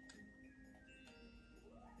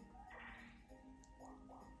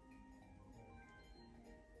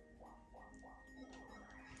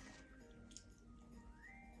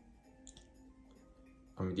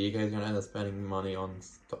I mean, DK is gonna end up spending money on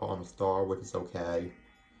Star, which is okay.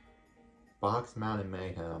 Box Mountain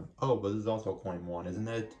Mayhem. Oh, but this is also coin 1, isn't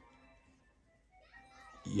it?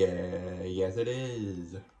 Yeah, yes it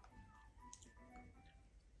is.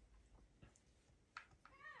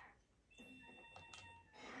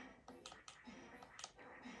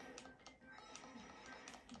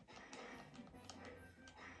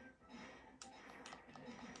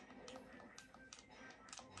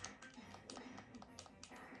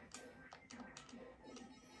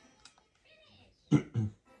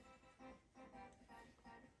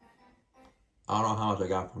 I don't know how much I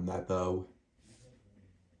got from that though.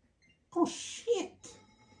 Oh shit!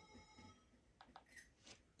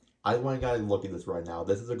 I just want you guys to look at this right now.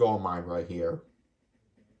 This is a gold mine right here.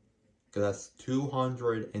 Cause that's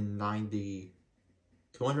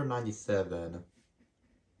 297.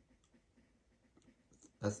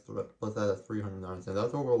 That's what's that? That's 397.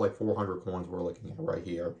 That's over like 400 coins we're looking at right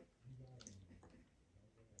here.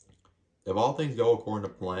 If all things go according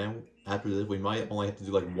to plan, after this we might only have to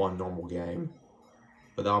do like one normal game.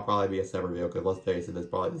 But that'll probably be a separate video, because let's face it,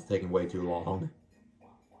 it's taking way too long.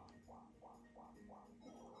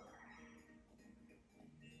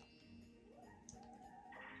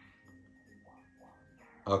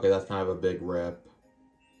 Okay, that's kind of a big rip.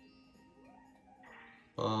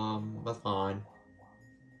 That's fine.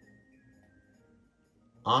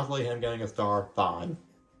 Honestly, him getting a star, fine.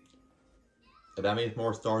 If that means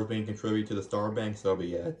more stars being contributed to the star bank, so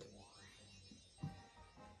be it.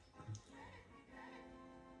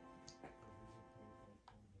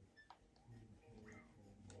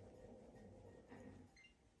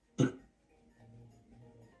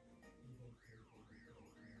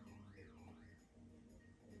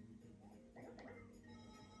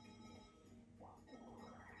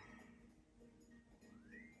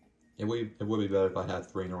 It would be better if I had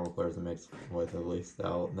 3 normal players to mix with at least.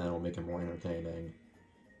 Then it'll make it more entertaining.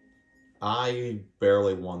 I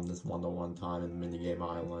barely won this one the one time in Minigame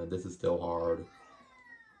Island. This is still hard.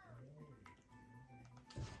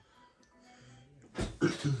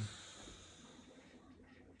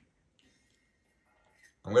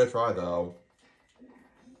 I'm gonna try though.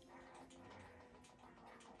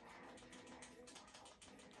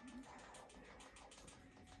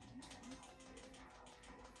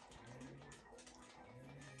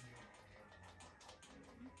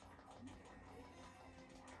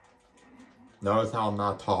 Notice how I'm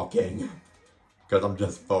not talking, because I'm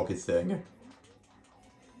just focusing.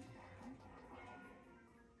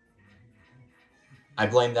 I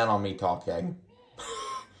blame that on me talking.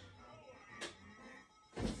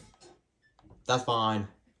 That's fine.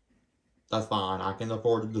 That's fine. I can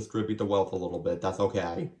afford to distribute the wealth a little bit. That's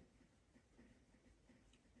okay.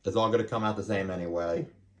 It's all gonna come out the same anyway.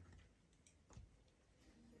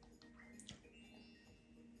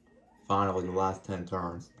 Finally, the last 10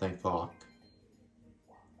 turns. Thank fuck.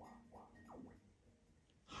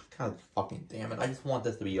 God fucking damn it. I just want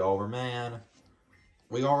this to be over, man.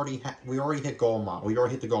 We already hit gold mine. We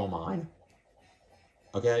already hit the gold mine.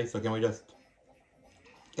 Okay, so can we just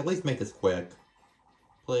at least make this quick?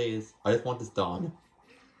 Please. I just want this done.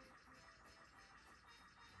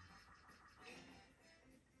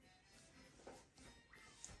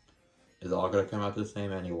 It's all gonna come out the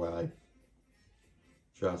same anyway.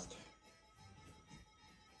 Just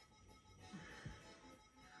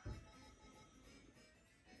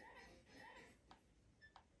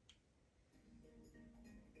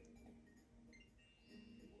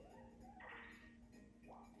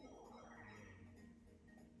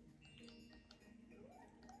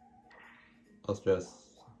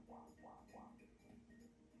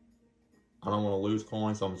I don't want to lose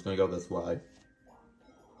coins, so I'm just going to go this way.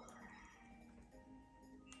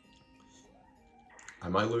 I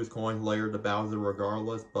might lose coins later to Bowser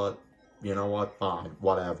regardless, but you know what? Fine.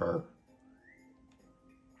 Whatever.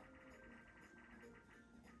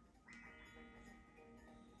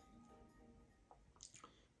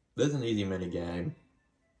 This is an easy minigame.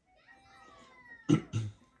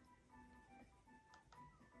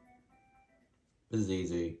 This is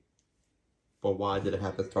easy. But why did it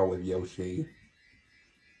have to start with Yoshi?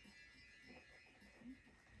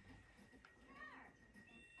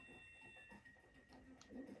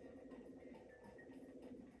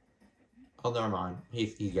 Oh, never mind.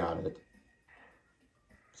 He got it.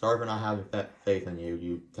 Sorry for not having faith in you,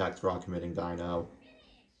 you tax rock committing dino.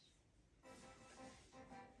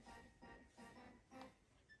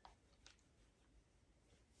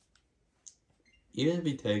 even if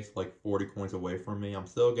he takes like 40 coins away from me, I'm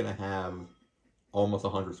still gonna have almost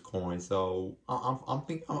 100 coins. So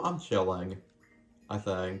I'm chilling. I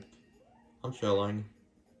think I'm chilling.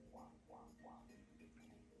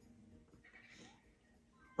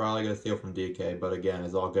 Probably gonna steal from DK, but again,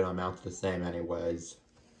 it's all gonna amount to the same anyways.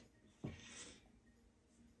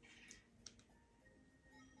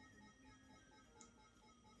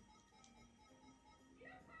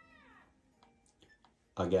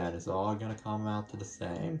 Again, it's all gonna come out to the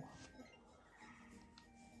same.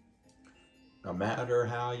 No matter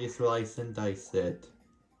how you slice and dice it.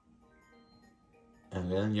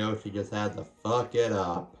 And then Yoshi just had to fuck it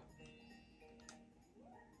up.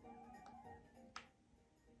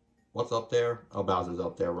 What's up there? Oh, Bowser's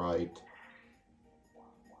up there, right.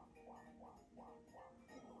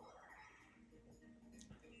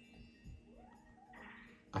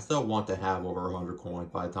 I still want to have over 100 coins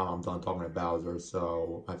by the time I'm done talking to Bowser,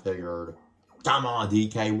 so I figured, come on,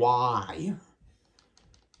 DK, why?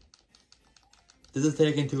 This is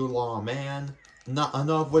taking too long, man. Not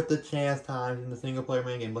enough with the chance times in the single player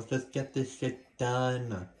minigame. Let's just get this shit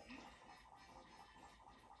done.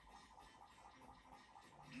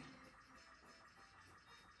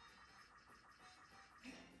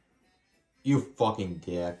 You fucking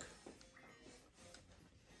dick.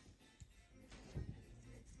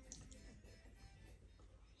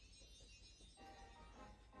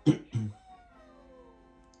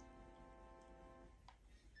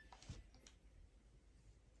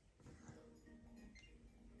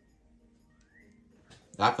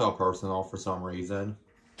 That felt personal for some reason.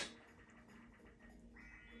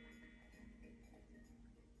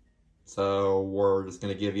 So we're just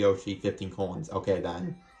gonna give Yoshi 15 coins. Okay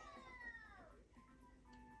then.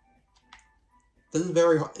 This is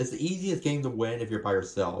very hard. It's the easiest game to win if you're by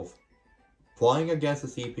yourself. Playing against the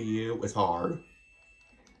CPU is hard.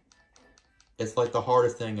 It's like the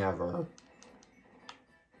hardest thing ever.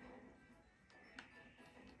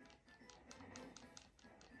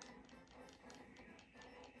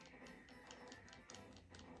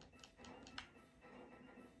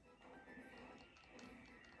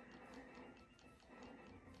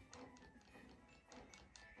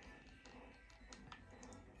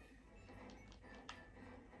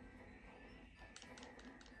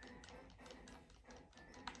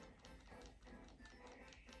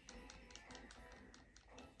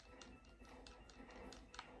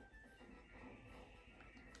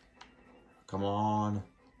 Come on.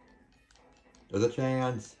 There's a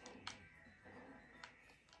chance.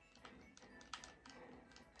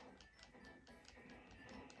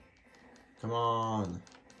 Come on.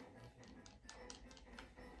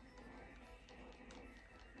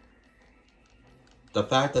 The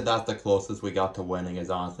fact that that's the closest we got to winning is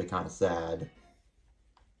honestly kind of sad.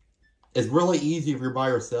 It's really easy if you're by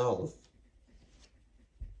yourself.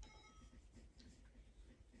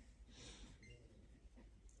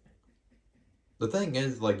 The thing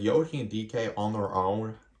is, like, Yoshi and DK on their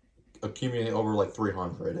own accumulate over, like,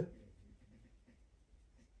 300.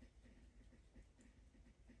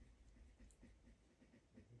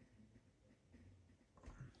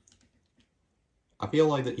 I feel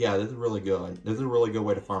like that, yeah, this is really good. This is a really good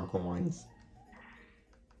way to farm coins.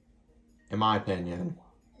 In my opinion.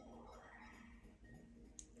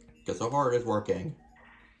 Because so far it is working.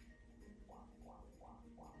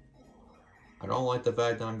 I don't like the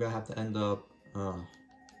fact that I'm gonna have to end up...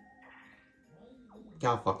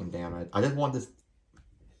 God fucking damn it. I just want this...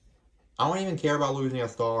 I don't even care about losing a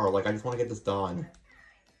star. Like, I just want to get this done.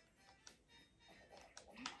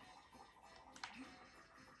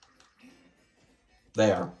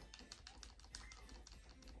 There.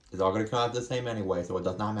 It's all gonna come out the same anyway, so it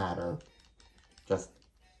does not matter. Just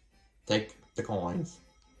take the coins.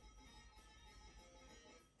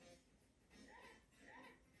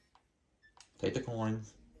 Take the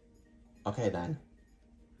coins. Okay then.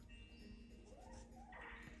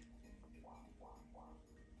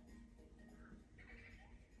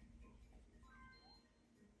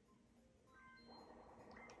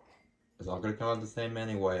 It's all gonna come out the same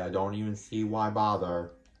anyway. I don't even see why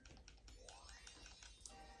bother.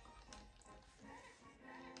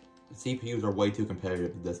 The CPUs are way too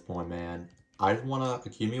competitive at this point, man. I just want to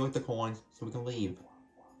accumulate the coins so we can leave.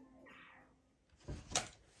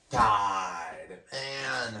 God,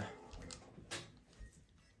 man.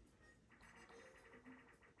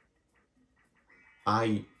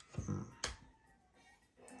 I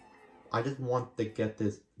just want to get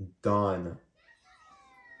this done.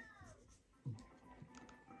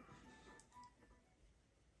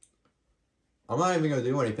 I'm not even gonna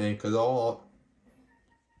do anything because all...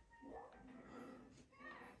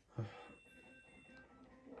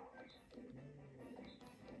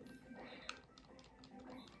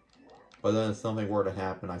 But then if something were to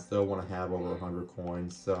happen, I still want to have over 100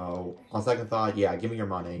 coins. So, on second thought, yeah, give me your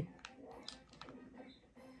money.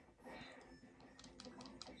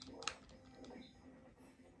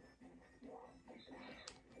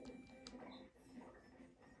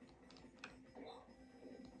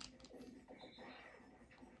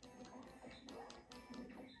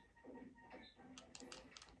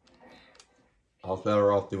 I was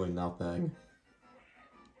better off doing nothing.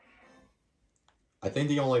 I think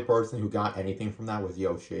the only person who got anything from that was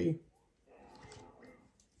Yoshi.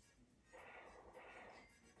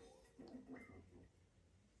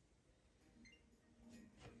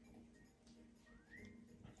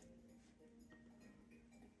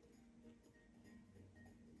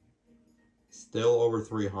 Still over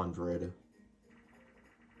 300.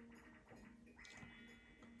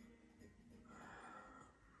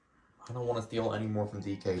 I don't want to steal any more from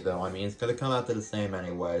DK though. I mean, it's going to come out to the same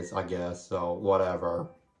anyways, I guess, so whatever.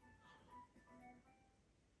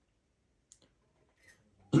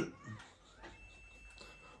 I'm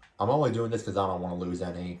only doing this because I don't want to lose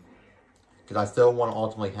any. Because I still want to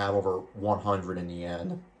ultimately have over 100 in the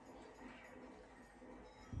end.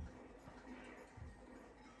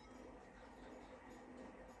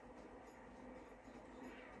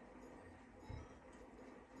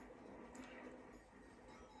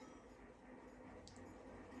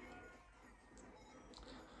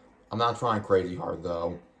 I'm not trying crazy hard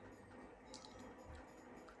though.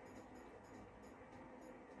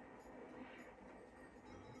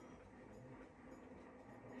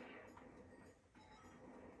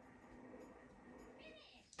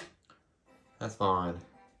 That's fine.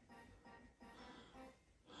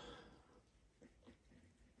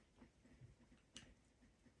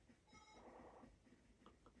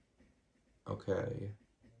 Okay.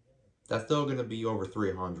 That's still going to be over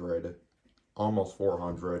 300. Almost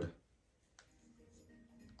 400.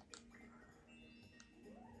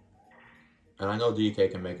 And I know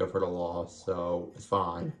DK can make up for the loss, so it's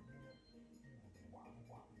fine.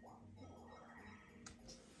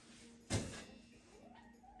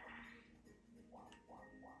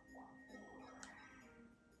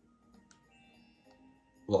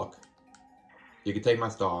 Look. You can take my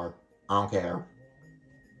star. I don't care.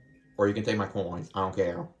 Or you can take my coins. I don't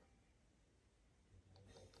care.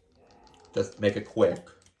 Just make it quick.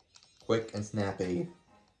 Quick and snappy.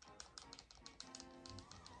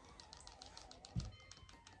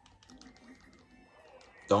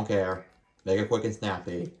 Don't care. Make it quick and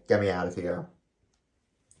snappy. Get me out of here.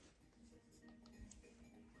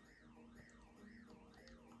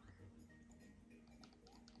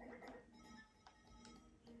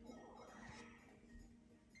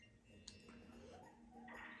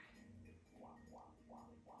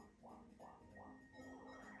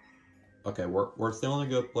 Okay, we're still in a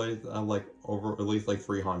good place. Like over at least like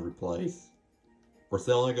 300 place. We're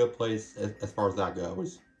still in a good place as far as that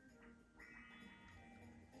goes.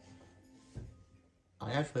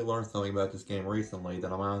 I actually learned something about this game recently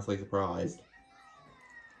that I'm honestly surprised.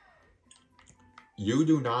 You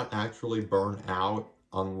do not actually burn out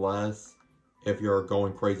unless if you're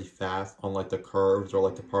going crazy fast on like the curves or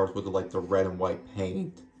like the parts with like the red and white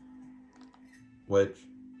paint. Which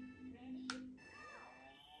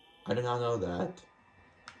I did not know that.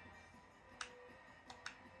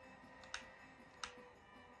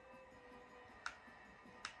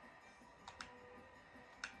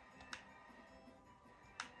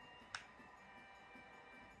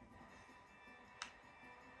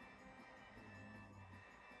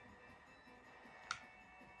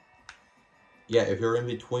 Yeah, if you're in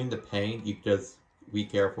between the paint, you just be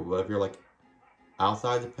careful. But if you're like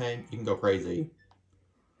outside the paint, you can go crazy.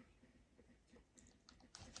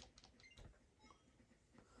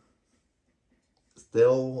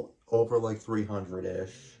 Still over like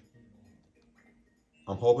 300-ish.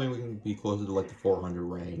 I'm hoping we can be closer to like the 400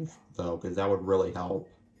 range, though, because that would really help.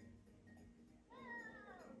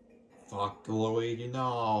 Fuck, Luigi,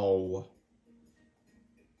 no.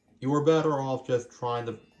 You were better off just trying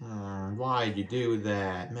to... why'd you do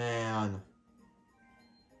that, man?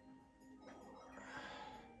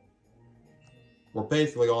 We're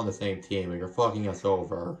basically on the same team, and you're fucking us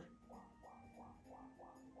over.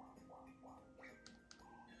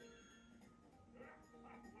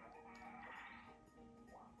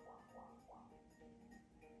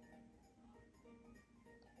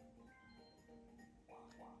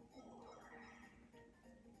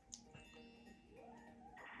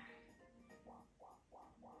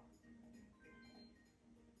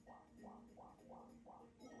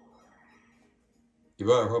 You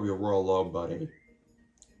better hope you're real low, buddy.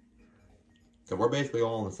 So we're basically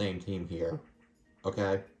all on the same team here.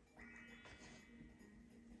 Okay?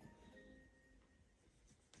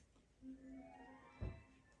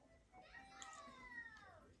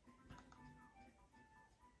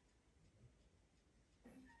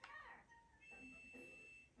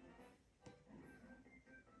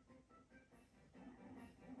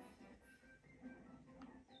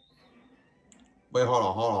 Wait, hold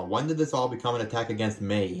on, hold on. When did this all become an attack against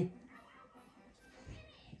me?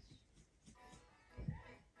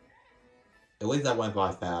 At least that went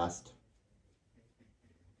by fast.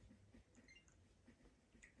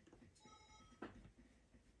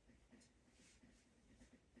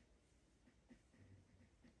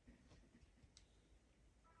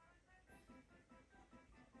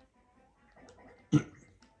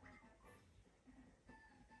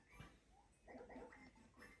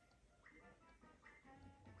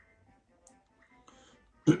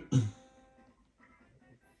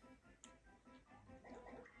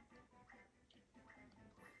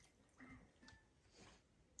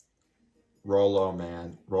 Roll low,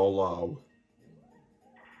 man. Roll low.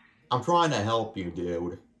 I'm trying to help you,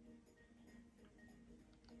 dude.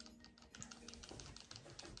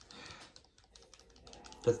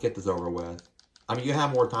 Let's get this over with. I mean, you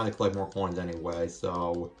have more time to collect more coins anyway,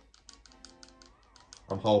 so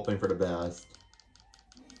I'm hoping for the best.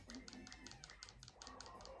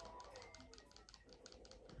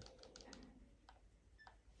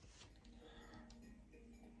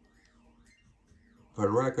 For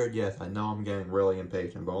the record, yes, I know I'm getting really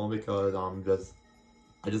impatient, but only because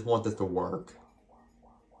I just want this to work.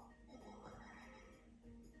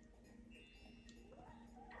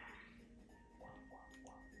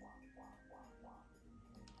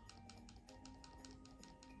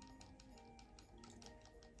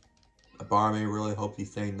 A barmaid really hopes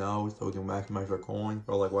he's saying no so we can maximize our coins,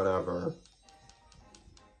 but like, whatever.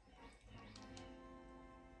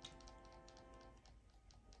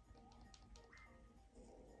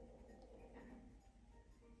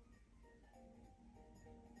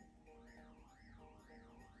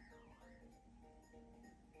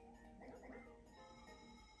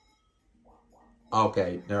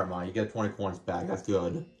 Okay, never mind. You get 20 coins back. That's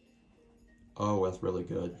good. Oh, that's really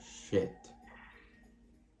good. Shit.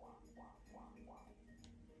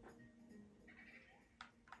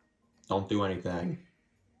 Don't do anything.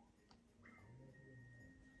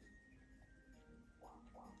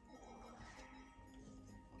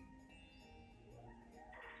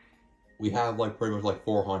 We have like pretty much like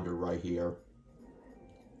 400 right here.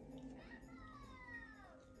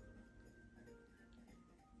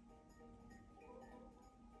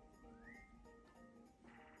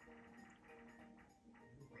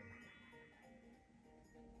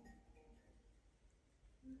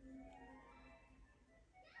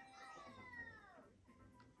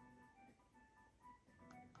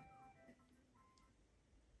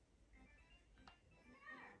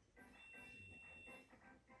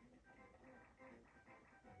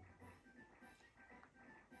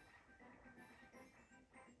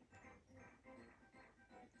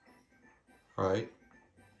 Alright.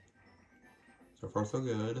 So far so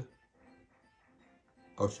good.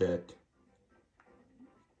 Oh shit.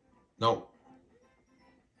 Nope.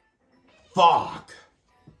 Fuck!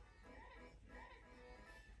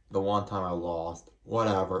 The one time I lost.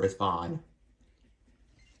 Whatever, it's fine.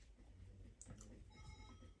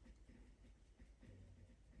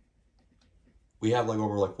 We have like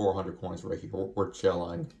over like 400 coins right here. We're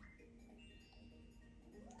chilling.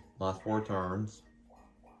 Last 4 turns.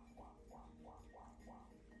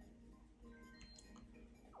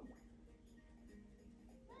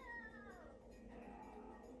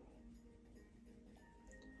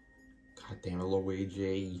 God damn it,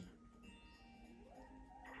 Luigi.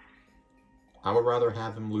 I would rather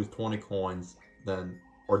have him lose 20 coins than...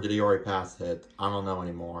 Or did he already pass hit? I don't know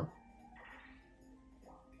anymore.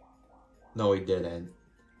 No, he didn't.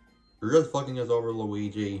 You're just fucking us over,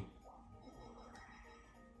 Luigi.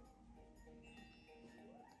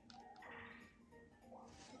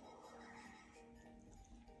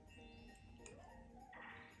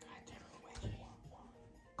 God damn it, Luigi.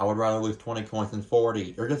 I would rather lose 20 coins than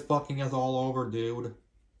 40. You're just fucking us all over, dude.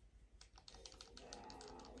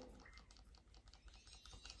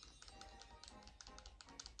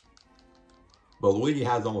 But Luigi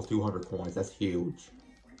has almost 200 coins. That's huge.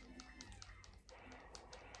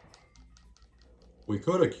 We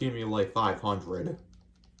could accumulate 500.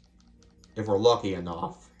 If we're lucky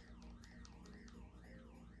enough.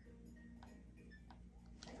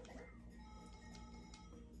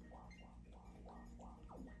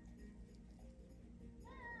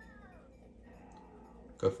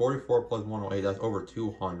 Because 44 plus 108, that's over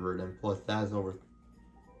 200. And plus that's over...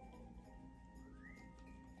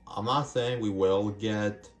 I'm not saying we will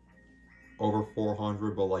get over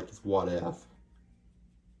 400, but like, it's what if.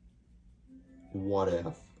 What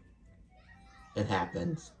if? It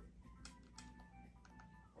happens.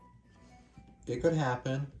 It could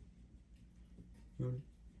happen. You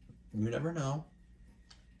never know.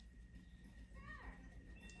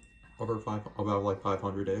 Over about like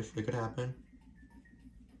 500-ish. It could happen.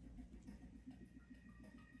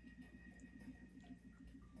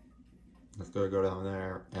 That's gonna go down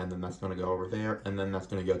there, and then that's gonna go over there, and then that's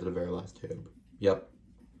gonna go to the very last tube. Yep.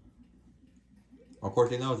 Of course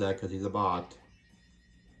he knows that because he's a bot.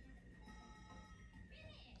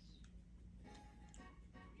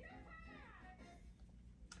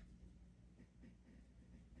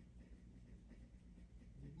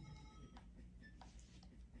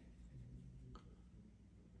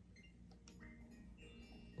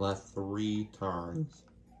 Last 3 turns.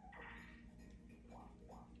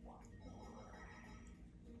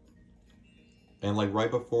 And like right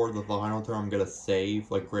before the final turn, I'm gonna save,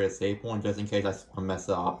 like create a save point just in case I mess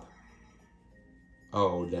up.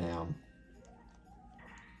 Oh, damn.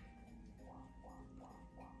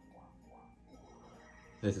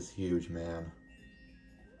 This is huge, man.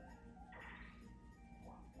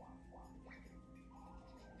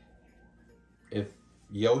 If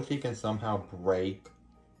Yoshi can somehow break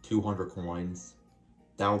 200 coins,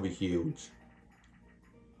 that would be huge.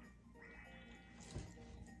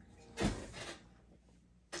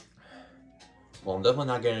 Well, I'm definitely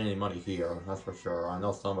not getting any money here, that's for sure. I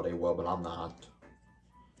know somebody will, but I'm not.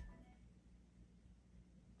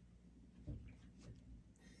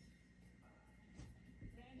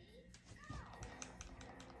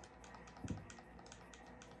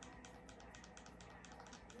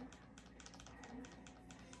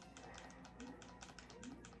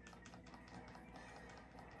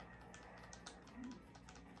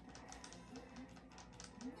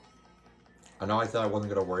 I know I said I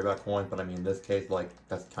wasn't going to worry about coins, but I mean, in this case, like,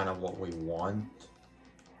 that's kind of what we want.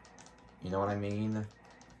 You know what I mean?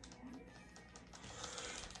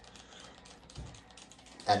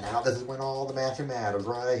 And now this is when all the matching matters,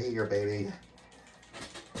 right here, baby.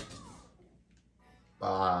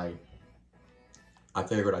 Bye. I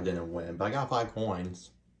figured I didn't win, but I got 5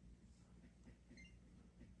 coins.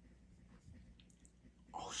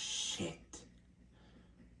 Oh, shit.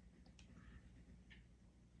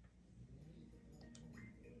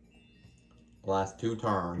 Last 2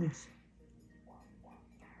 turns.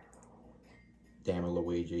 Damn it,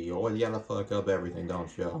 Luigi. You always gotta fuck up everything,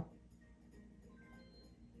 don't you?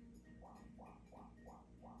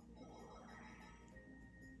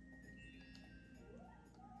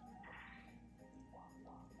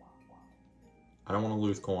 I don't want to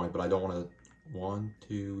lose coins, but I don't want to... 1,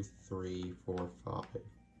 2, 3, 4, 5.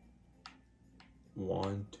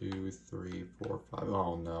 1, 2, 3, 4, 5.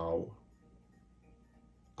 Oh, no.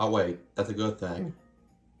 Oh, wait. That's a good thing.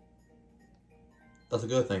 That's a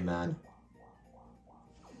good thing, man.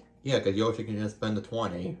 Yeah, because Yoshi can just spend the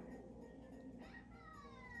 20.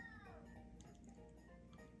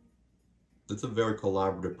 It's a very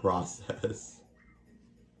collaborative process.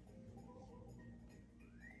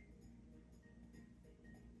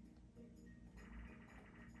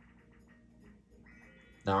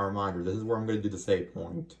 Now, a reminder, this is where I'm going to do the save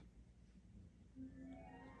point.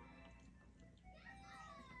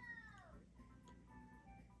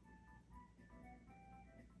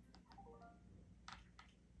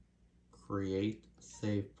 Create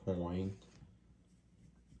save point.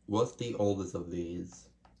 What's the oldest of these?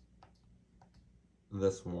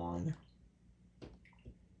 This one.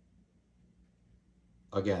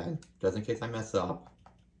 Again, just in case I mess up.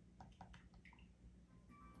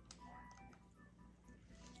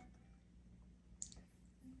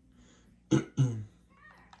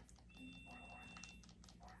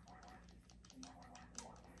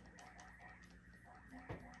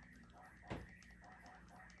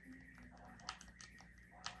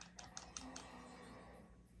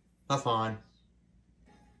 That's fine.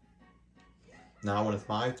 Now when it's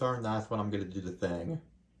my turn, that's when I'm going to do the thing.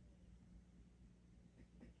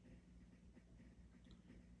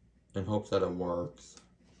 In hopes that it works.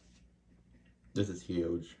 This is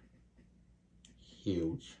huge.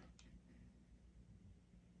 Huge.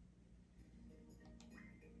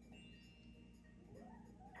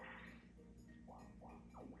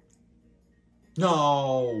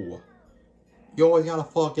 No! You always gotta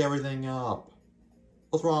fuck everything up.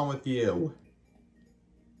 What's wrong with you?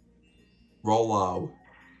 Roll low.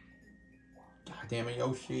 God damn it,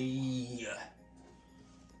 Yoshi.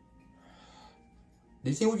 Do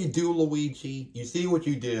you see what you do, Luigi? You see what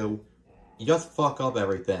you do? You just fuck up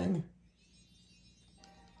everything.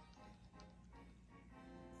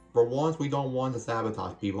 For once, we don't want to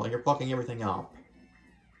sabotage people, and you're fucking everything up.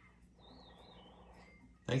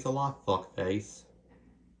 Thanks a lot, fuckface.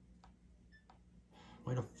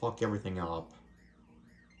 Way to fuck everything up.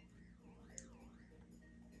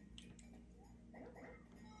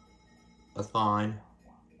 That's fine.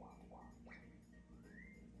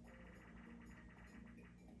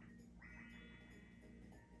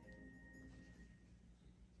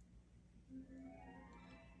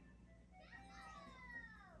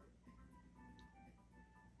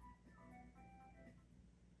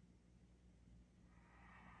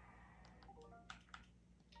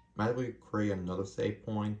 magically create another save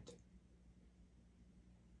point.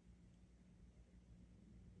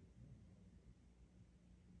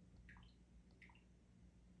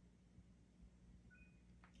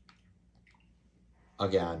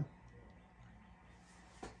 Again.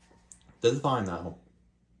 This is fine though.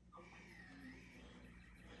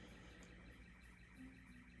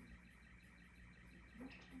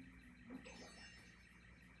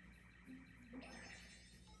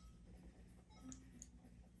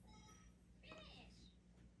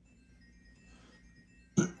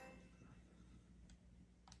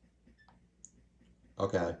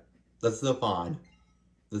 Okay. That's still fine.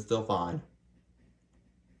 That's still fine.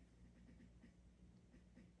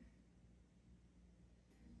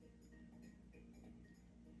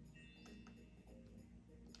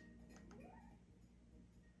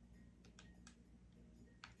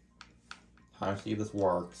 Time to see if this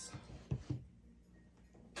works.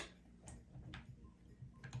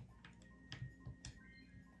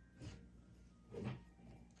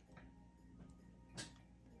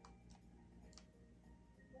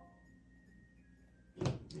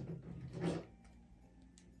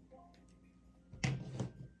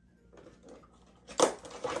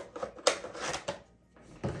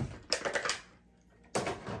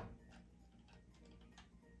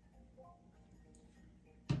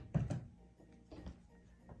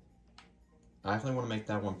 I actually want to make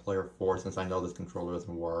that one player 4 since I know this controller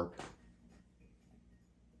doesn't work.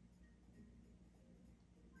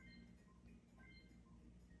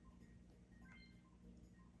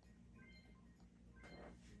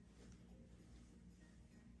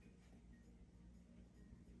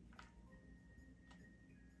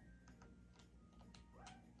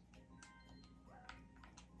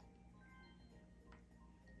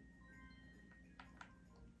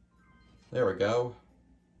 There we go.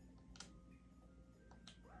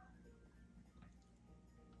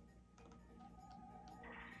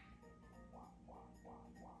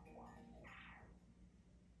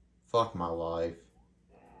 Fuck my life.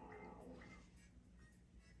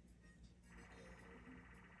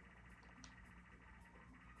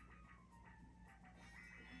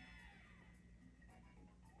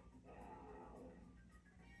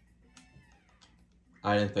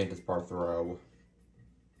 I didn't think this part through.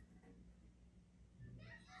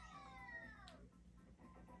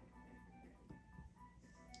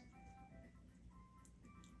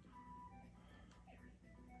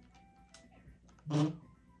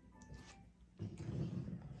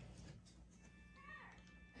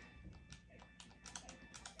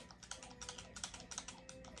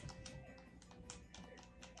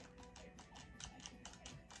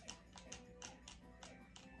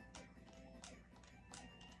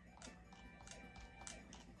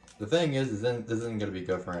 The thing is this isn't going to be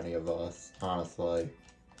good for any of us, honestly.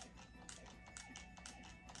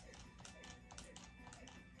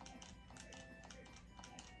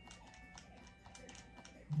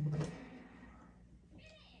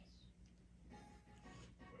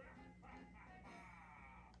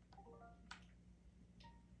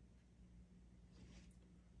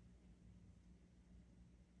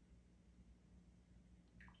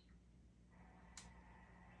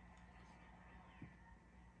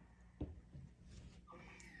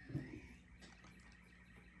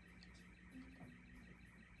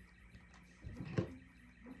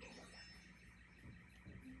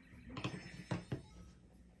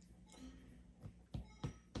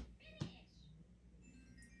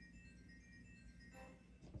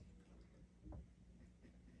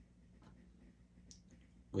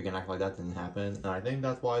 We can act like that didn't happen. And I think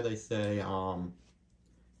that's why they say to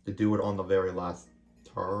do it on the very last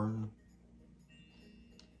turn.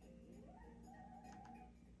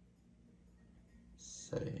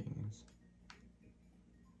 Settings.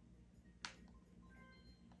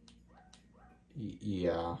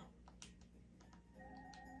 Yeah.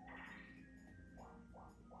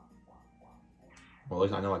 Well, at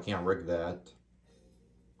least I know I can't rig that.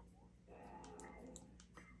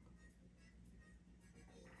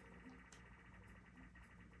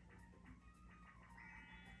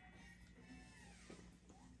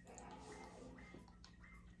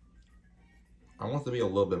 I want it to be a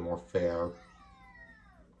little bit more fair.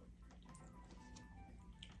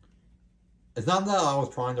 It's not that I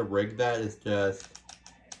was trying to rig that, it's just...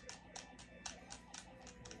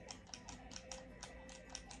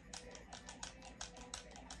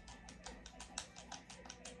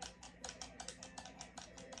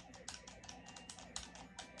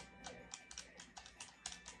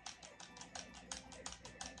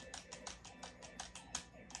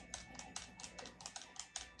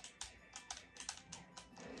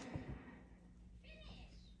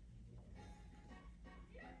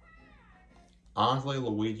 Honestly,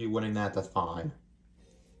 Luigi winning that's fine.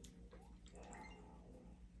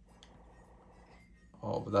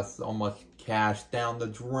 Oh, but that's so much cash down the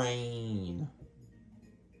drain.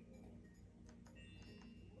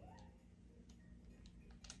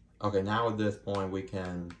 Okay, now at this point we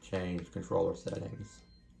can change controller settings.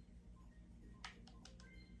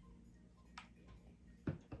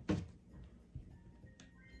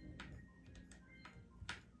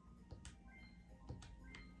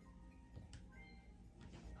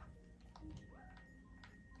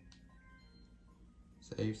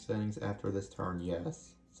 Save settings after this turn,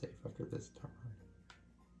 yes. Save after this turn.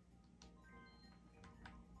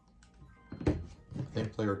 I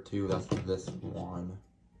think player 2, that's this one.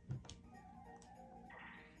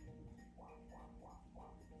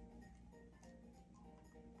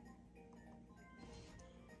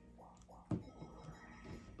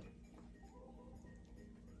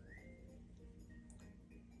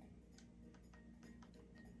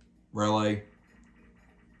 Really?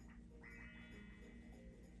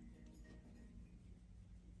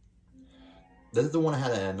 This is the one I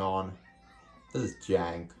had to end on. This is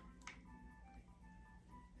jank.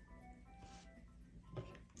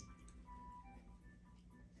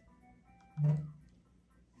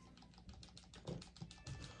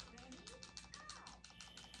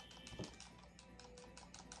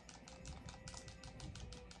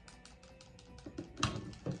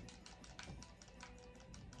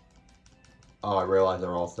 Oh, I realize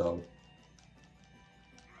they're also...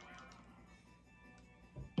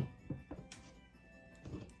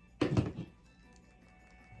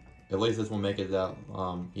 At least this will make it that,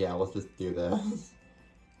 yeah, let's just do this.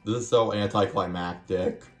 This is so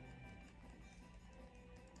anticlimactic.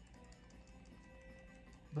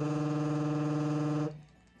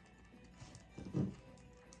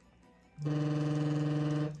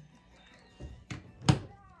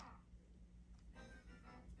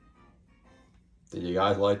 Did you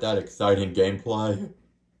guys like that exciting gameplay?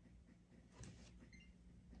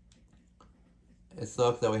 It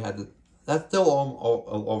sucks that we had to... That's still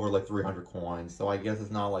over like 300 coins, so I guess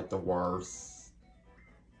it's not like the worst.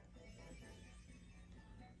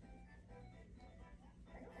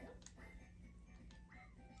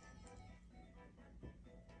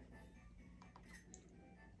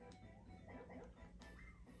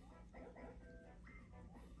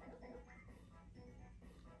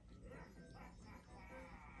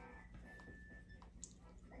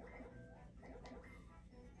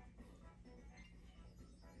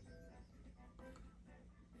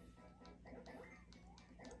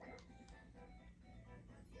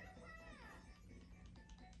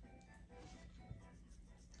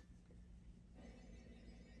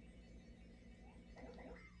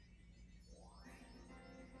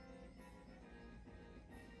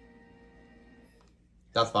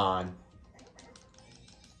 That's fine.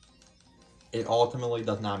 It ultimately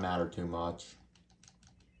does not matter too much.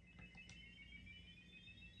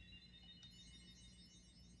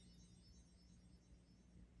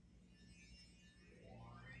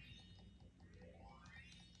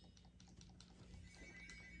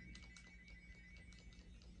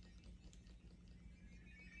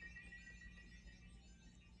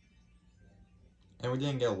 And we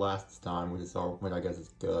didn't get last time, which I guess is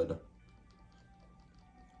good.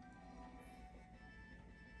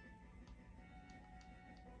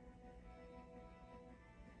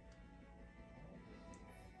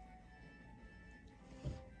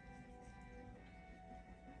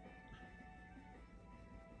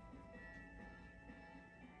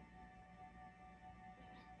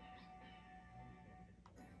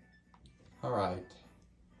 Alright.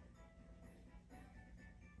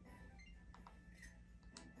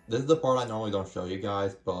 This is the part I normally don't show you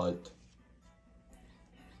guys, but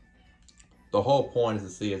the whole point is to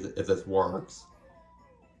see if this works.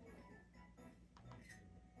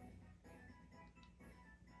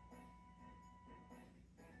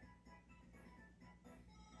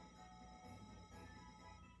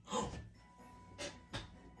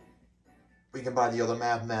 We can buy the other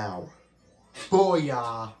map now.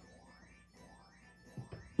 Booyah!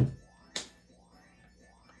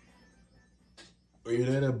 We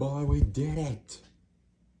did it, boy, we did it!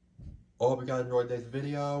 I hope you guys enjoyed this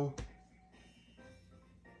video.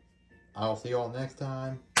 I'll see you all next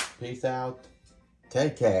time. Peace out.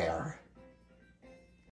 Take care.